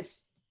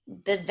 Because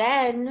the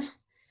then,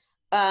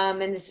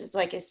 and this is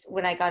like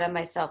when I got on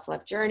my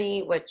self-love journey,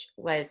 it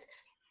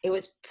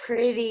was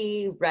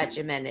pretty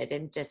regimented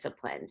and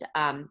disciplined.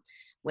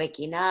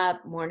 Waking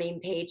up, morning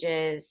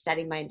pages,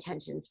 setting my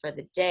intentions for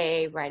the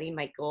day, writing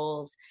my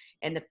goals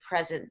in the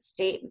present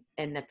state,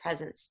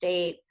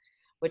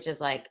 which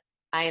is like,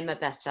 I am a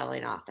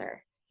best-selling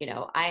author.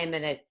 I am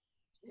in a,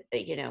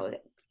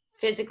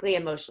 physically,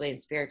 emotionally,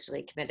 and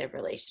spiritually committed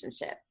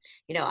relationship.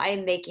 I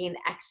am making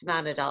X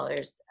amount of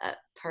dollars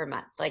per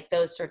month, like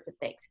those sorts of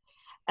things.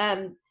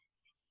 And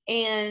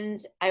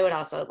I would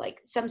also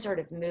like some sort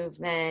of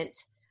movement.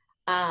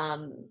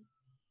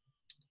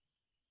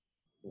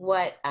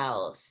 What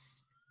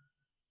else?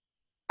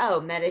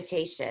 Oh,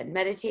 meditation.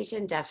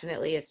 Meditation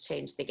definitely has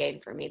changed the game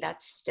for me.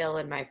 That's still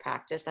in my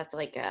practice. That's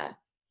like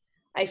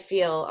I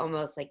feel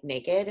almost like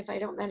naked if I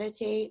don't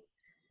meditate.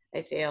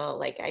 I feel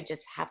like I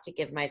just have to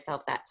give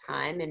myself that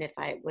time. And if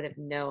I would have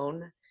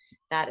known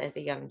that as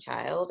a young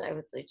child, I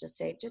would just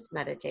say, just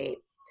meditate.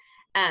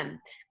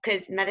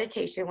 Because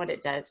meditation, what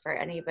it does for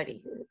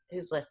anybody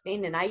who's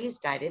listening, and I use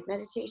guided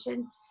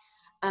meditation.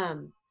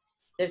 Um,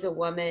 there's a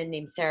woman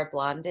named Sarah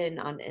Blondin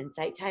on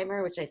Insight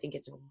Timer, which I think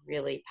is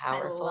really I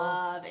powerful.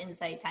 love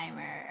Insight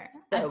Timer.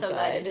 So I'm so good.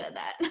 glad you said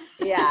that.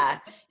 Yeah,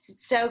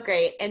 so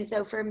great. And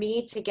so for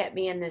me to get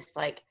me in this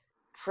like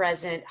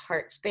present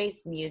heart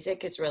space,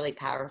 music is really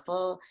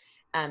powerful.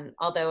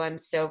 Although I'm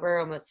sober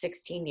almost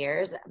 16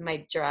 years,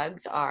 my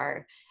drugs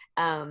are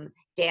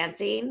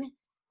dancing,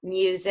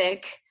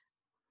 music,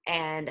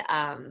 and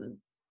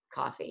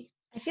coffee.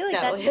 I feel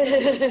like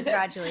that's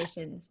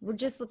congratulations. We'll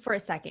just look for a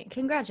second.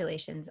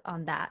 Congratulations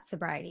on that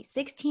sobriety.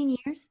 16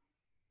 years?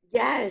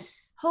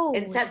 Yes. Holy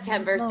in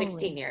September, moly.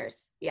 16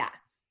 years. Yeah.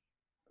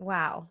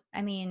 Wow.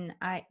 I mean,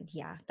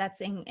 that's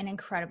an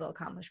incredible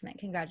accomplishment.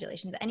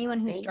 Congratulations. Anyone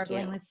who's Thank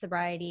struggling you. with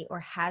sobriety or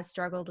has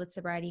struggled with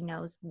sobriety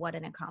knows what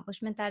an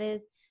accomplishment that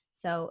is.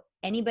 So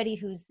anybody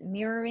who's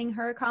mirroring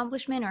her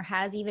accomplishment or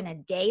has even a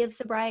day of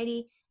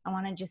sobriety, I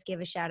want to just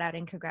give a shout out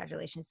and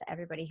congratulations to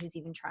everybody who's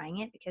even trying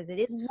it, because it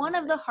is one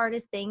of the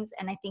hardest things,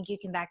 and I think you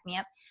can back me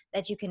up,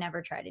 that you can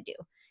ever try to do,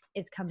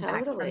 is come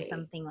back from Totally.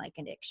 something like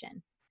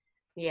addiction.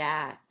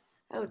 Yeah.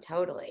 Oh,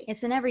 totally.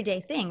 It's an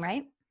everyday thing,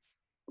 right?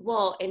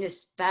 Well, and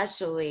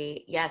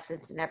especially, yes,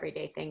 it's an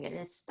everyday thing. And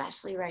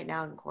especially right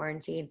now in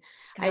quarantine,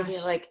 I feel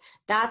Gosh. like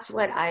that's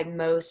what I'm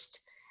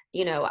most,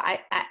 I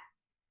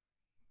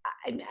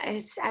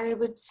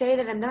would say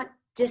that I'm not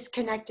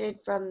disconnected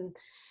from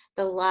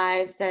the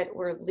lives that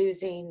we're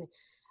losing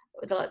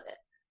to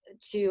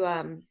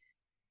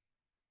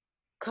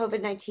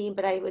COVID-19,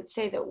 but I would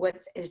say that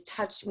what has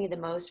touched me the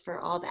most for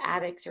all the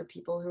addicts or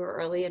people who are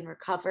early in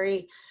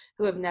recovery,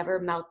 who have never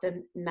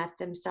met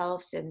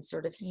themselves in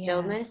sort of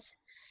stillness.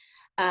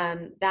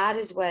 That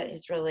is what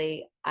has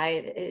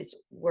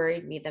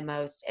worried me the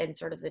most, and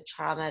sort of the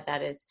trauma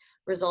that is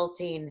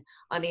resulting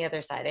on the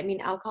other side. I mean,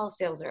 alcohol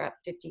sales are up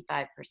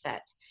 55%.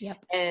 Yep.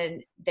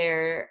 And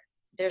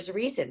there's a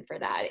reason for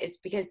that. It's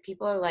because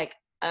people are like,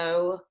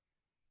 oh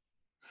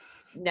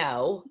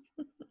no,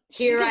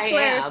 here you can I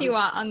swear am. if you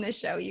want on this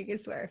show. You can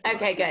swear. If you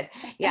Okay, want. good.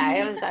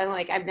 Yeah, I'm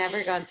like, I've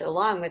never gone so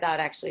long without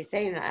actually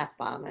saying an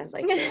F-bomb. I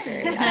like feel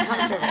very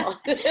uncomfortable.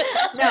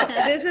 No,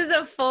 this is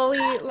a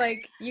fully, like,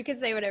 you can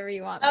say whatever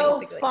you want,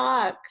 basically.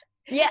 Oh, fuck.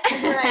 Yeah.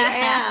 Here I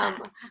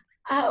am.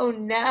 Oh,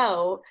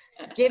 no.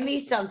 Give me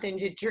something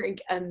to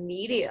drink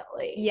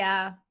immediately.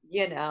 Yeah.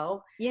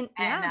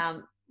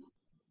 And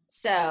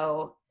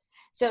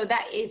so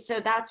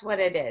that's what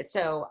it is.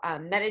 So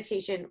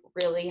meditation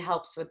really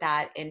helps with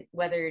that. And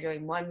whether you're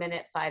doing 1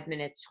 minute, 5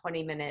 minutes,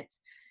 20 minutes,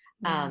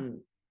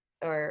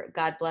 or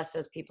God bless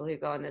those people who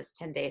go on those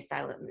 10-day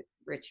silent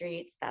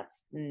retreats.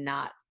 That's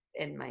not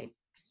in my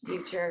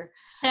future.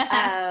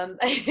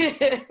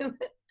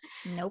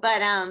 Nope.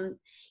 But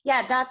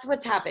yeah, that's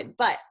what's happened.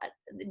 But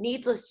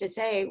needless to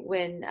say,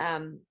 when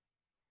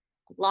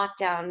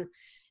lockdown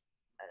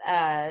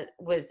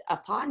was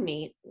upon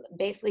me,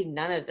 basically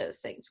none of those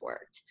things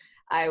worked.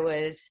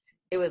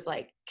 It was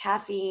like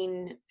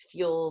caffeine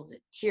fueled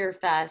tear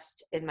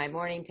fest in my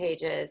morning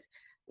pages.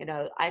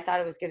 I thought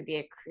it was going to be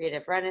a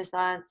creative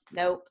renaissance.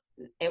 Nope,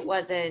 it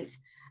wasn't.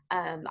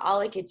 All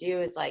I could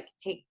do is like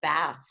take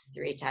baths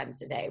 3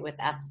 times a day with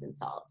Epsom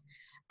salt.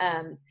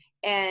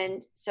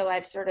 And so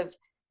I've sort of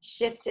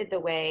shifted the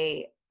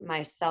way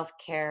my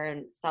self-care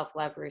and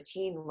self-love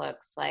routine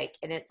looks like.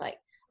 And it's like,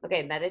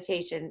 okay,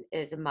 meditation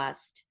is a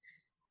must.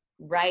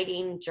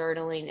 Writing,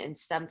 journaling in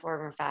some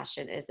form or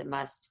fashion is a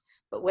must.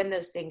 But when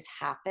those things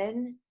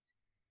happen,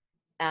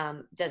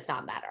 does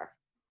not matter.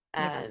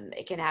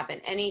 It can happen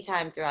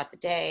anytime throughout the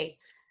day.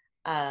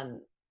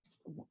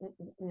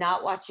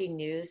 Not watching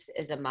news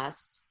is a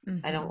must.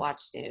 Mm-hmm. I don't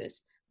watch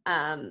news.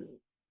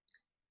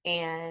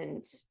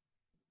 And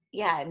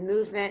yeah,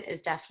 movement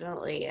is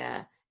definitely,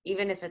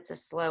 even if it's a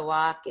slow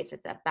walk, if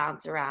it's a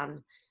bounce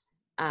around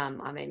on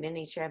my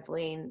mini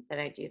trampoline, then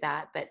I do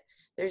that. But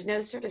there's no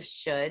sort of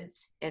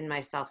shoulds in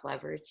my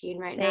self-love routine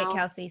now. Say it,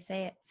 Kelsey.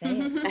 Say it. Say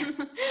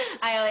it.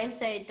 I always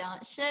say,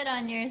 don't shit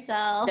on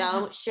yourself.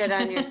 Don't shit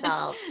on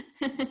yourself.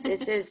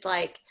 This is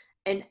like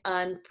an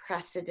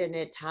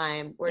unprecedented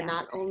time where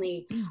not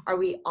only are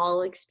we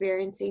all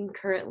experiencing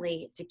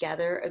currently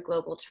together a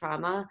global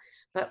trauma,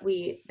 but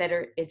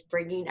is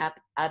bringing up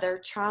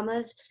other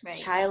traumas,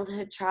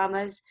 childhood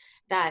traumas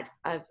that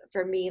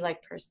for me,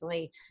 like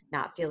personally,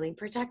 not feeling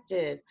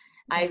protective.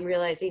 I'm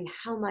realizing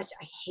how much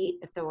I hate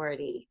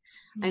authority.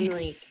 I'm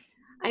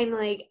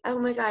like, oh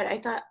my God, I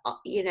thought,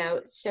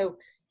 so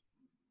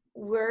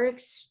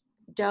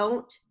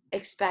don't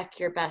expect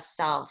your best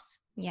self.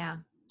 Yeah.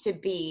 To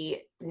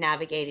be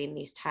navigating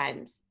these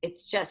times.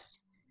 It's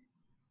just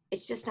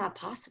not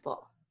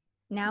possible.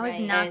 Now is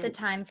not the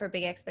time for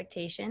big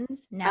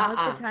expectations. Now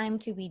is the time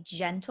to be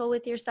gentle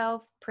with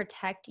yourself,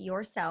 protect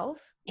yourself,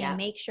 and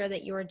make sure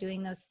that you're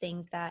doing those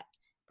things that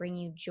bring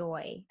you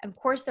joy. Of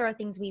course, there are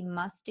things we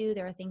must do.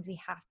 There are things we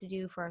have to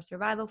do for our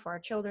survival, for our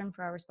children,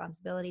 for our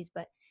responsibilities.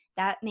 But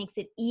that makes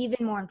it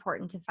even more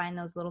important to find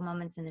those little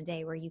moments in the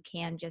day where you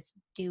can just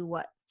do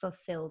what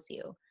fulfills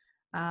you.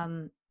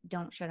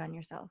 Don't shut on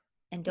yourself,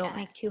 and don't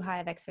make too high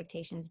of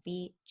expectations.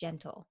 Be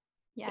gentle.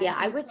 Yeah,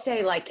 I would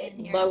say like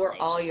lower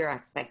all your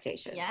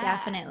expectations. Yeah,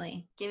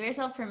 definitely. Give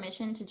yourself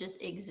permission to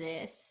just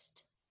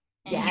exist.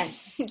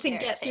 Yes, to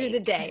get through the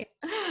day.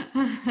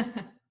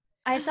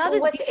 I saw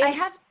this.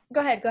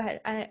 Go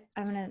ahead.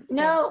 I'm gonna.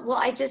 No, well,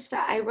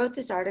 I wrote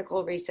this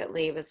article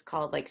recently. It was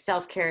called like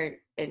Self-Care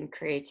and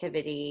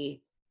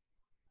Creativity.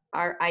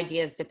 Our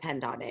ideas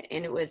depend on it,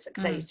 and it was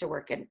because I used to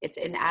work it's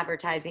in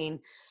advertising,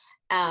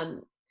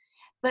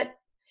 but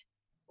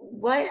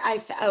what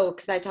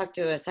because I talked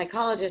to a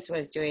psychologist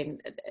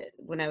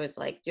when I was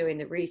like doing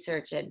the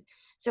research, and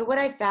so what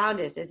I found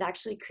is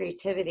actually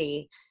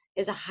creativity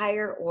is a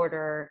higher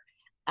order,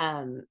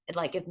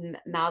 like if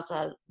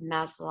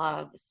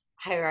Maslow's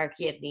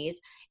hierarchy of needs,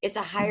 it's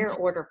a higher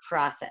order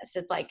process.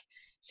 It's like,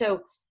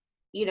 so,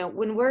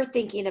 when we're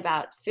thinking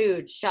about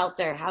food,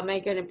 shelter, how am I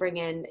going to bring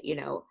in,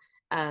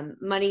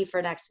 money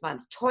for next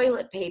month,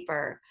 toilet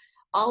paper,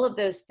 all of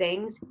those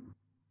things,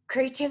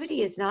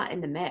 creativity is not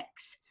in the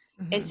mix.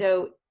 And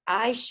so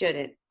I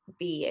shouldn't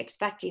be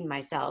expecting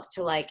myself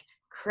to like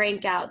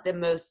crank out the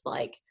most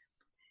like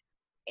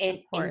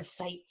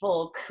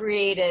insightful,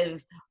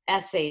 creative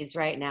essays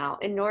right now.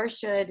 And nor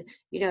should,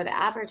 the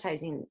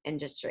advertising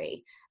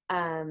industry,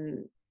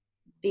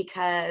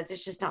 because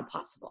it's just not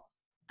possible.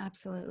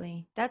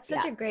 Absolutely. That's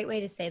such a great way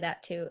to say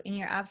that too. And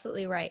you're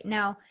absolutely right.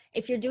 Now,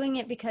 if you're doing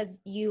it because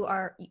you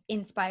are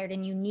inspired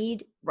and you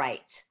need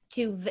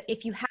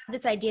if you have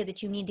this idea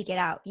that you need to get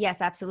out,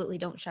 yes, absolutely.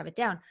 Don't shove it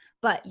down.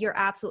 But you're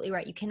absolutely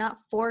right. You cannot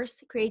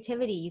force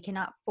creativity. You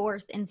cannot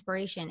force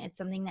inspiration. It's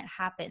something that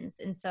happens.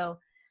 And so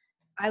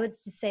I would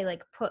just say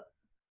like put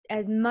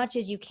as much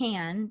as you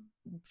can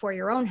for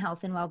your own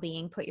health and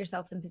well-being, put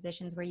yourself in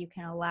positions where you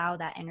can allow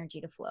that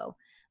energy to flow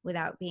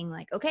without being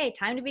like, okay,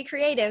 time to be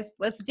creative.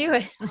 Let's do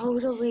it.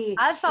 Totally.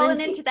 I've fallen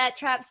into that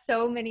trap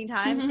so many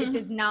times. It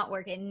does not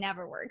work. It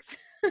never works.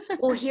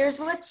 Well, here's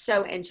what's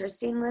so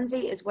interesting,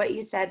 Lindsay, is what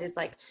you said is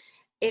like,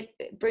 if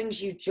it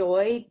brings you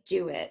joy,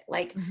 do it.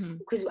 Like,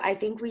 because I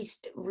think we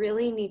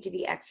really need to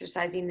be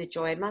exercising the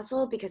joy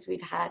muscle because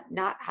we've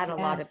not had a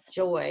lot of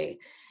joy.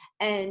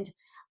 And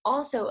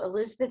also,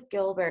 Elizabeth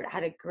Gilbert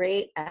had a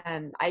great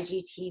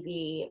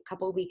IGTV a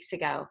couple of weeks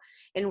ago.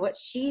 And what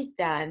she's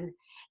done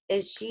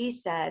is she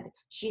said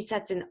she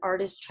sets an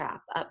artist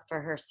trap up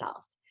for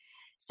herself.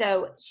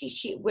 So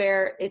she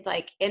where it's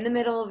like in the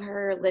middle of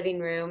her living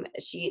room,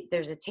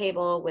 there's a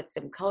table with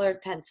some colored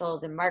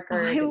pencils and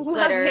markers and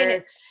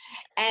glitter.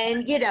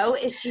 And,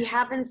 she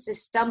happens to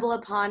stumble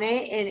upon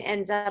it and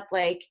ends up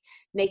like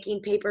making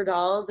paper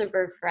dolls of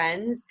her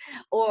friends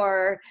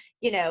or,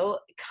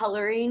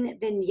 coloring,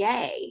 then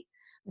yay.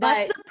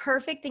 That's the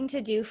perfect thing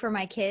to do for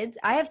my kids.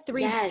 I have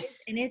 3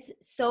 kids and it's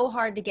so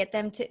hard to get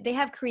them they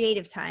have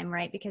creative time,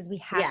 right? Because we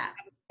have a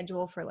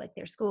schedule for like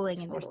their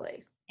schooling and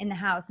in the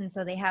house. And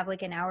so they have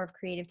like an hour of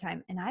creative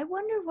time. And I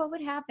wonder what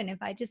would happen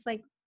if I just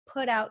like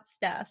put out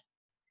stuff.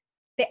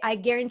 I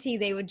guarantee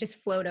they would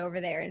just float over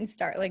there and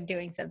start like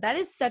doing stuff. That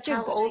is such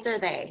How old are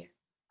they?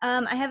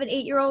 I have an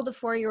 8-year-old, a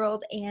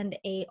 4-year-old, and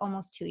a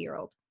almost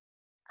 2-year-old.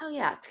 Oh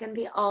yeah, it's gonna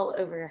be all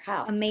over your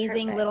house.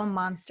 Amazing little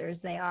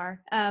monsters they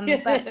are.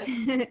 But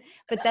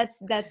but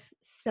that's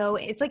so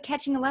it's like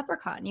catching a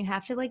leprechaun. You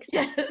have to like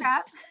set the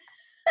trap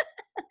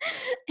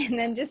and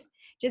then just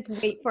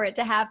wait for it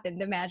to happen,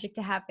 the magic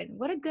to happen.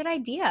 What a good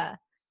idea.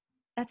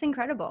 That's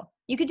incredible.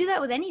 You could do that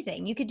with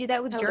anything. You could do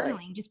that with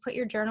journaling. Just put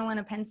your journal and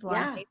a pencil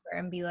on paper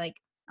and be like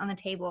on the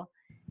table.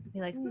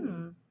 Be like,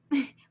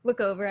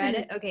 look over at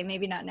it. Okay,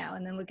 maybe not now.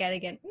 And then look at it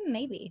again.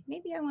 Maybe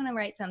I want to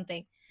write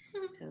something.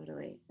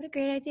 Totally. What a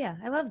great idea.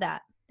 I love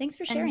that. Thanks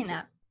for sharing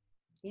that.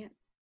 Yeah.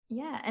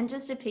 Yeah. And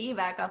just to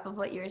piggyback off of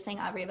what you were saying,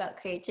 Aubrey, about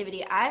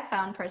creativity, I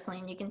found personally,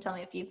 and you can tell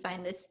me if you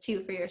find this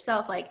too for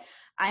yourself, like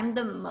I'm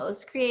the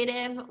most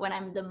creative when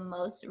I'm the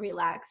most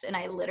relaxed. And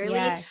I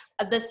literally,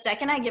 the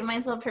second I give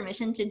myself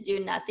permission to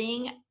do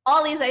nothing,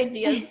 all these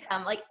ideas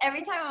come. Like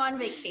every time I'm on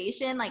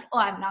vacation, like, oh,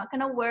 I'm not going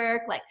to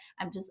work. Like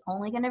I'm just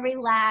only going to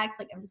relax.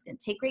 Like I'm just going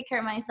to take great care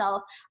of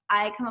myself.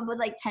 I come up with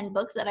like 10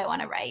 books that I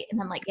want to write. And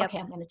I'm like, okay,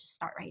 I'm going to just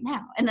start right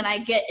now. And then I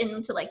get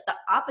into like the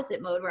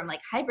opposite mode where I'm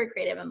like hyper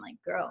creative. I'm like,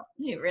 girl,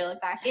 you reel it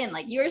back in.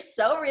 Like you're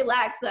so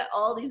relaxed that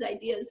all these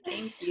ideas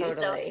came to you.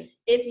 Totally. So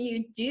if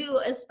you do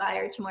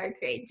aspire to more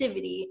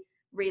creativity,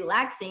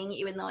 relaxing,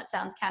 even though it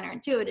sounds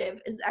counterintuitive,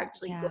 is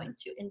actually going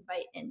to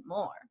invite in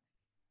more.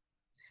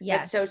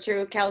 That's so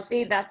true,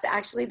 Kelsey. That's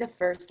actually the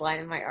first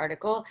line of my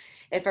article.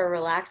 If a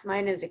relaxed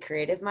mind is a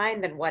creative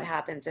mind, then what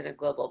happens in a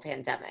global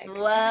pandemic?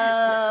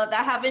 Whoa,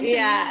 that happened to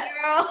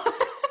me, girl.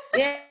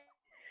 Yeah.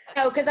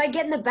 No, because I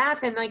get in the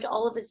bath and like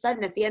all of a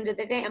sudden at the end of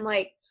the day, I'm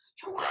like,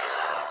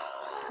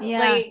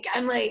 like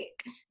I'm like,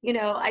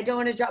 I don't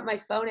want to drop my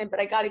phone in, but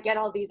I got to get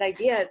all these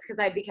ideas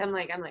because I become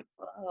like, I'm like,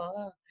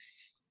 oh,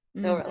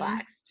 so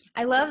relaxed.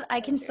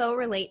 I can so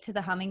relate to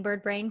the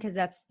hummingbird brain because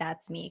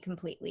that's me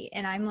completely.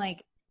 And I'm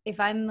like, if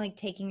I'm like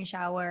taking a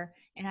shower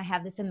and I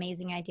have this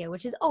amazing idea,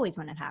 which is always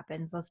when it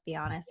happens, let's be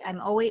honest. Yes.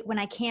 I'm always, when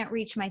I can't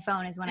reach my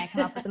phone is when I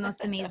come up with the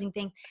most amazing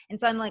things. And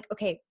so I'm like,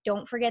 okay,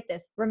 don't forget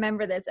this,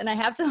 remember this. And I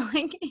have to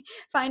like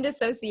find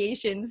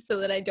associations so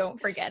that I don't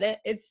forget it.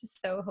 It's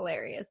just so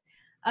hilarious.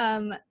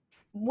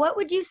 What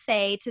would you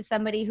say to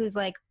somebody who's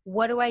like,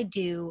 what do I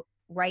do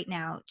right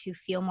now to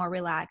feel more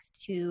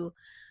relaxed, to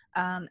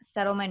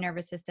settle my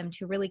nervous system,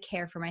 to really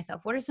care for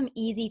myself? What are some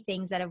easy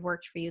things that have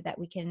worked for you that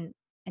we can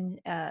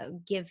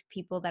give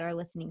people that are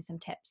listening some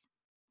tips?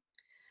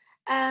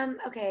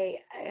 Okay,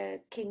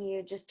 can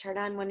you just turn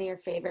on one of your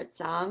favorite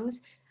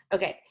songs?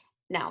 Okay,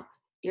 now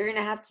you're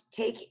gonna have to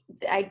take,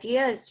 the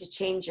idea is to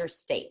change your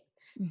state.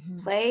 Mm-hmm.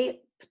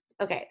 Play,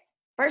 okay,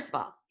 first of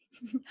all,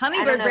 I don't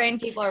Hummingbird know brain. if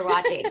people are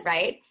watching,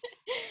 right?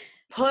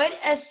 Put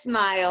a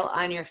smile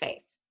on your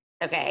face,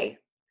 okay?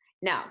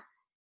 Now,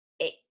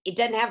 it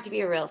doesn't have to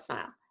be a real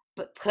smile,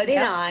 but put it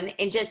Yep. on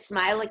and just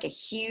smile like a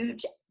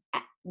huge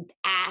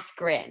ass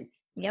grin.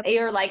 Yep.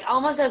 You're like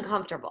almost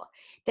uncomfortable.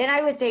 Then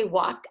I would say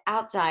walk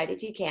outside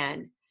if you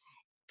can,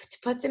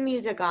 put some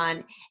music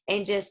on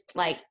and just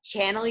like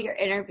channel your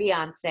inner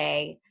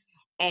Beyonce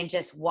and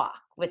just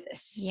walk with a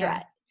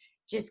strut.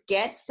 Just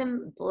get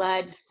some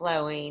blood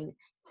flowing,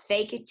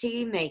 fake it till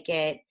you make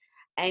it.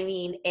 I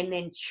mean, and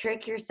then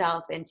trick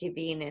yourself into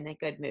being in a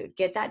good mood.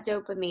 Get that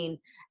dopamine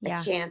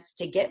a chance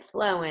to get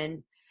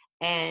flowing.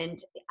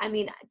 And I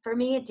mean, for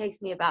me, it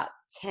takes me about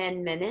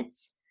 10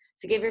 minutes.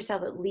 So give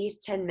yourself at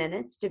least 10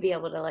 minutes to be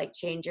able to like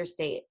change your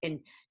state and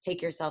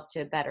take yourself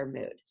to a better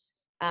mood.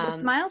 The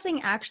smile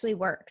thing actually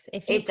works.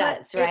 If you It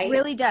does, right? It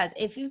really does.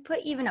 If you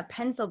put even a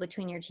pencil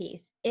between your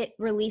teeth, it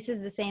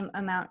releases the same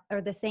amount or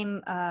the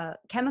same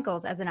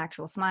chemicals as an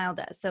actual smile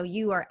does. So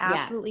you are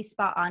absolutely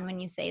spot on when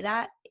you say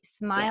that.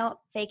 Smile,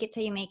 fake it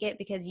till you make it,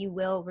 because you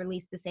will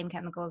release the same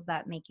chemicals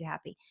that make you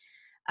happy,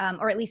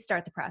 or at least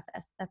start the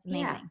process. That's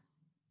amazing. Yeah.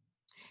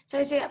 So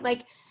I say,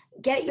 like,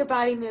 get your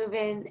body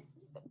moving,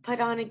 put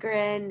on a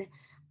grin.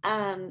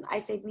 I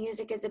say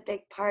music is a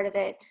big part of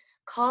it.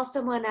 Call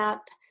someone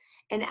up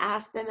and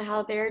ask them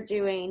how they're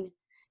doing.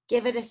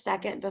 Give it a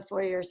second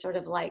before you're sort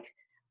of like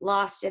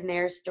lost in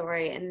their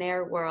story, in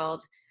their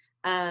world.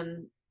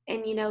 And,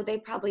 you know, they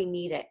probably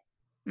need it.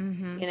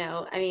 Mm-hmm. You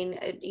know, I mean,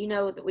 you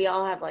know, we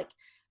all have like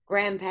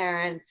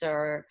grandparents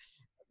or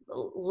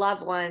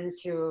loved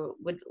ones who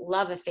would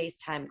love a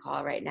FaceTime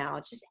call right now,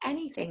 just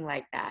anything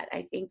like that.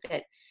 I think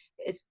that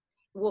is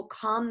will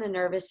calm the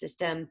nervous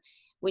system.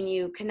 When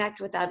you connect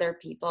with other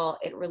people,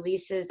 it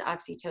releases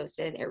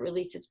oxytocin, it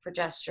releases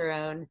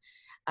progesterone,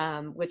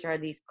 which are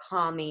these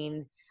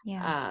calming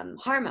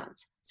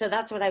hormones. So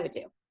that's what I would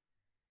do.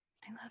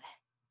 I love it.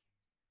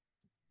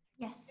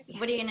 Yes.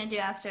 What are you going to do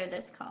after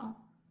this call?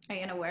 Are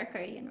you going to work or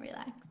are you going to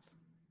relax?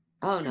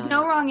 Oh no,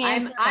 no wrong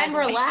answer. I'm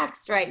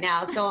relaxed right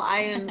now, so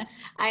I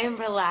am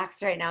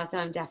relaxed right now, so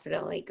I'm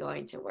definitely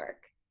going to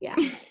work. Yeah.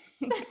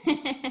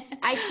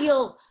 I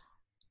feel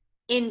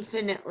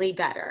infinitely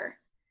better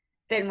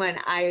than when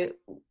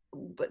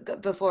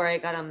before I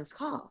got on this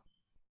call.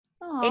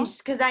 Aww. And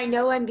just because I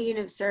know I'm being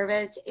of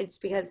service, it's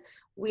because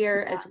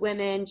we're as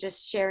women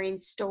just sharing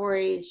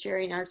stories,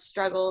 sharing our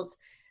struggles,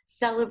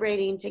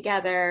 celebrating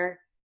together.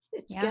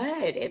 It's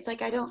good. It's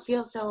like I don't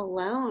feel so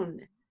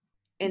alone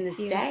in this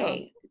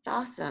day. It's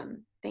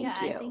awesome.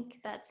 Thank you.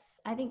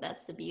 I think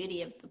that's the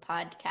beauty of the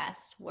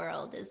podcast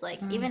world is like,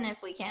 even if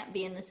we can't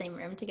be in the same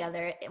room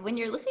together, when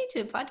you're listening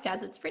to a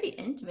podcast, it's pretty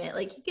intimate.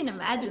 Like you can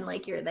imagine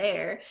like you're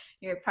there,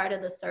 you're part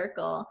of the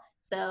circle.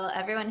 So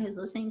everyone who's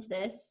listening to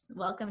this,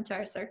 welcome to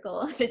our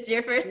circle. If it's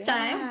your first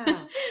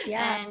time.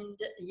 And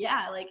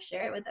like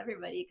share it with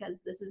everybody,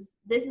 because this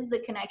is the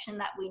connection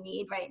that we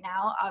need right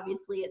now.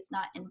 Obviously it's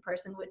not in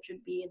person, which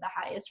would be the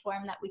highest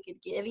form that we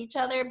could give each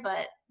other.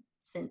 But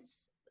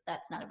since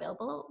that's not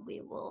available,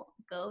 we will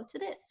go to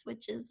this,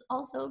 which is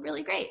also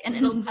really great, and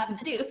it'll have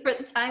to do for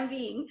the time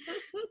being.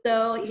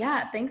 So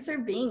thanks for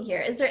being here.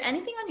 Is there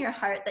anything on your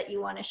heart that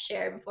you want to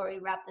share before we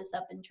wrap this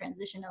up and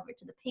transition over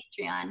to the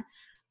Patreon?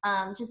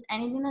 Just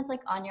anything that's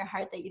like on your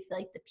heart that you feel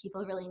like the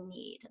people really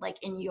need, like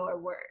in your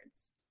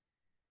words.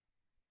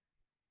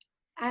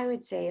 I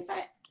would say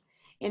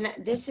and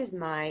this is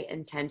my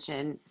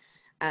intention,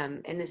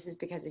 and this is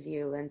because of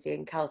you, Lindsay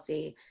and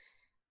Kelsey,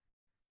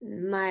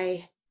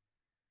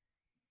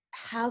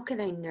 how can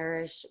I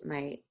nourish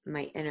my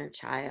inner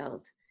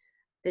child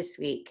this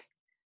week?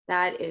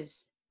 That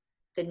is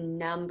the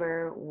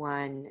number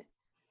one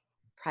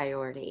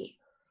priority,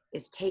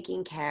 is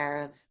taking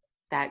care of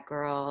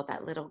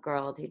that little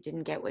girl who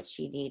didn't get what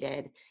she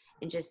needed,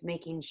 and just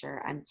making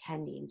sure I'm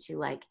tending to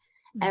like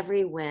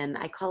every whim.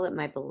 I call it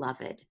my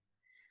beloved.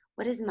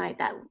 What is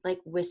that like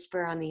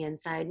whisper on the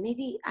inside?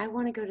 Maybe I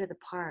want to go to the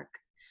park.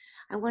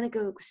 I want to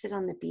go sit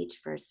on the beach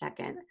for a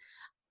second.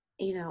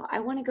 You know, I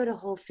want to go to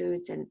Whole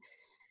Foods and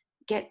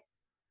get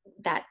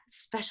that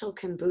special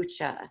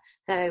kombucha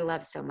that I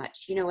love so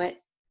much. You know what?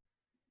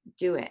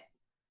 Do it.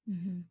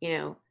 Mm-hmm. You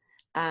know,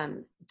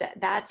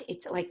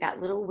 it's like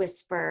that little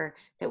whisper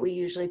that we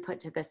usually put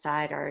to the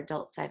side, our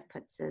adult side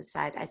puts to the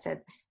side. I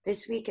said,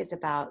 this week is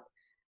about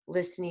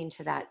listening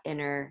to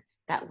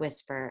that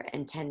whisper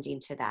and tending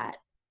to that.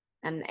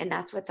 And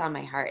that's what's on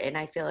my heart. And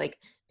I feel like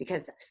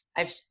because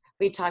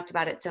we've talked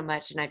about it so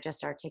much, and I've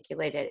just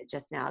articulated it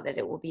just now, that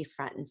it will be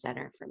front and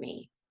center for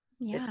me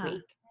this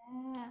week.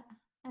 Yeah,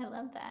 I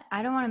love that.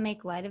 I don't want to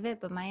make light of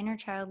it, but my inner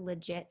child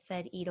legit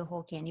said eat a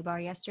whole candy bar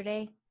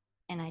yesterday,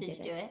 and I did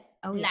you do it?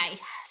 Oh,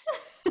 nice.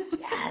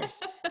 Yes.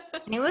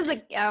 And it was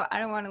like, I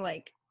don't want to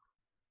like,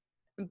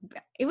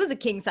 it was a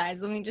king size,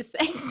 let me just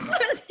say.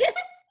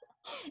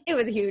 It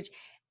was huge.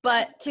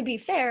 But to be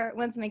fair,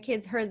 once my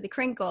kids heard the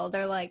crinkle,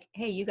 they're like,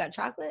 hey, you got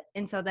chocolate?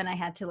 And so then I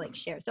had to like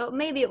share. So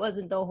maybe it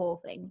wasn't the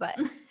whole thing, but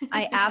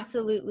I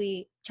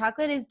absolutely,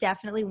 chocolate is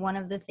definitely one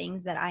of the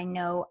things that I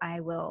know I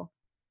will,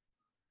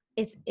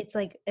 it's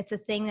like, it's a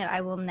thing that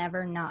I will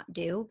never not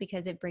do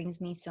because it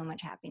brings me so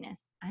much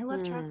happiness. I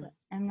love chocolate.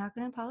 I'm not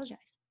going to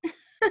apologize.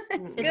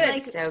 It's good.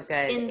 like so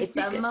good. In It's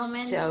some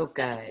moments, so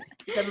good.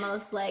 The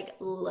most like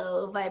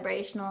low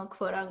vibrational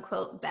quote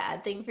unquote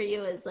bad thing for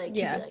you is like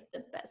can be like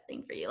the best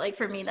thing for you. Like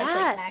for me, that's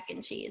like mac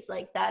and cheese.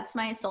 Like that's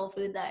my soul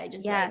food that I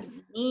just like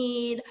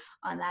need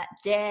on that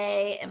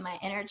day. And my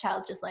inner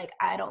child's just like,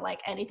 I don't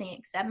like anything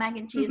except mac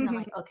and cheese. And I'm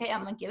like, okay,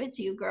 I'm gonna give it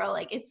to you, girl.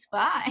 Like it's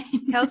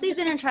fine. Kelsey's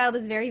inner child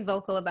is very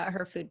vocal about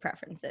her food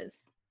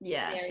preferences.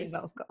 Yeah, very she's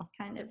vocal.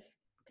 Kind of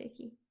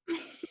picky.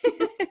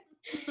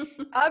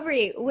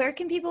 Aubrey, where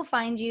can people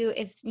find you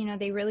if,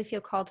 they really feel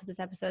called to this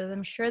episode?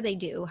 I'm sure they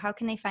do. How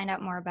can they find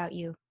out more about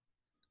you?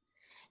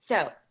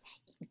 So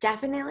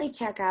definitely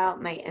check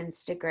out my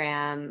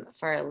Instagram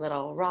for a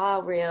little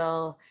raw,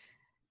 real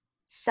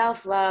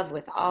self-love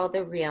with all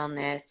the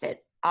realness at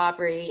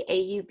Aubrey,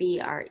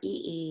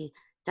 AUBREE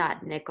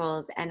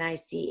 .Nichols,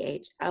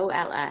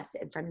 NICHOLS.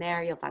 And from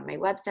there, you'll find my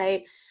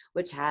website,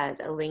 which has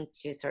a link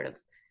to sort of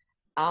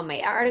all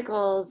my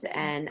articles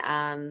and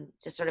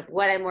just sort of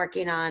what I'm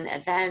working on,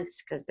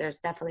 events, because there's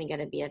definitely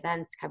going to be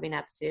events coming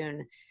up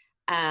soon.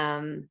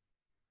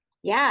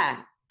 Yeah.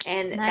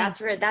 And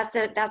that's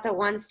a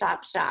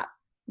one-stop shop.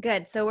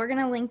 Good. So we're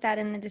going to link that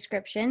in the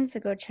description. So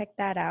go check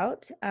that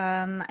out.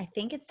 I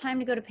think it's time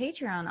to go to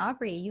Patreon.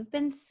 Aubrey, you've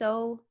been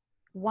so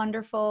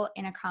wonderful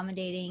and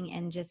accommodating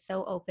and just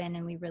so open.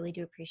 And we really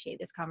do appreciate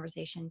this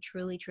conversation.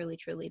 Truly, truly,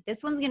 truly.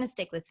 This one's going to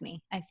stick with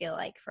me, I feel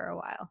like, for a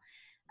while.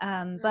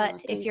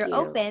 But if you're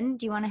open,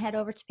 do you want to head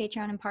over to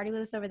Patreon and party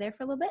with us over there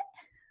for a little bit?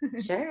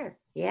 Sure.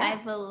 Yeah. I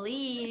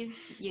believe,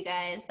 you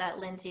guys, that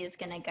Lindsay is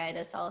going to guide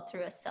us all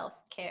through a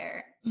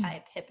self-care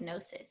type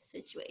hypnosis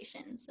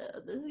situation. So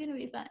this is going to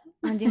be fun.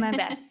 I'll do my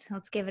best.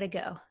 Let's give it a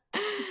go.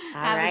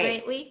 Have a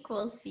great week.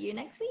 We'll see you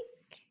next week.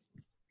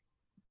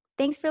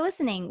 Thanks for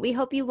listening. We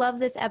hope you love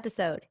this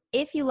episode.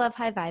 If you love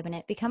High Vibe in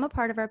It, become a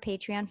part of our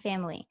Patreon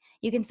family.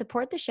 You can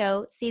support the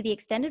show, see the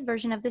extended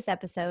version of this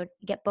episode,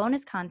 get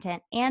bonus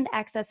content, and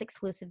access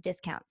exclusive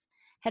discounts.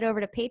 Head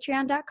over to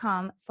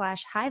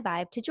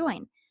patreon.com/highvibe to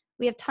join.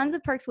 We have tons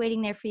of perks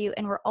waiting there for you,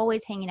 and we're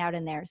always hanging out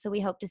in there, so we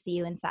hope to see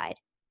you inside.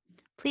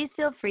 Please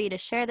feel free to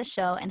share the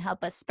show and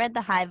help us spread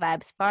the high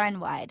vibes far and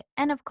wide.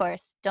 And of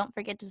course, don't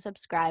forget to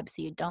subscribe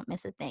so you don't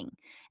miss a thing.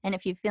 And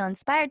if you feel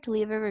inspired to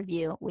leave a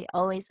review, we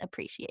always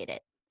appreciate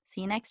it.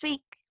 See you next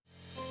week.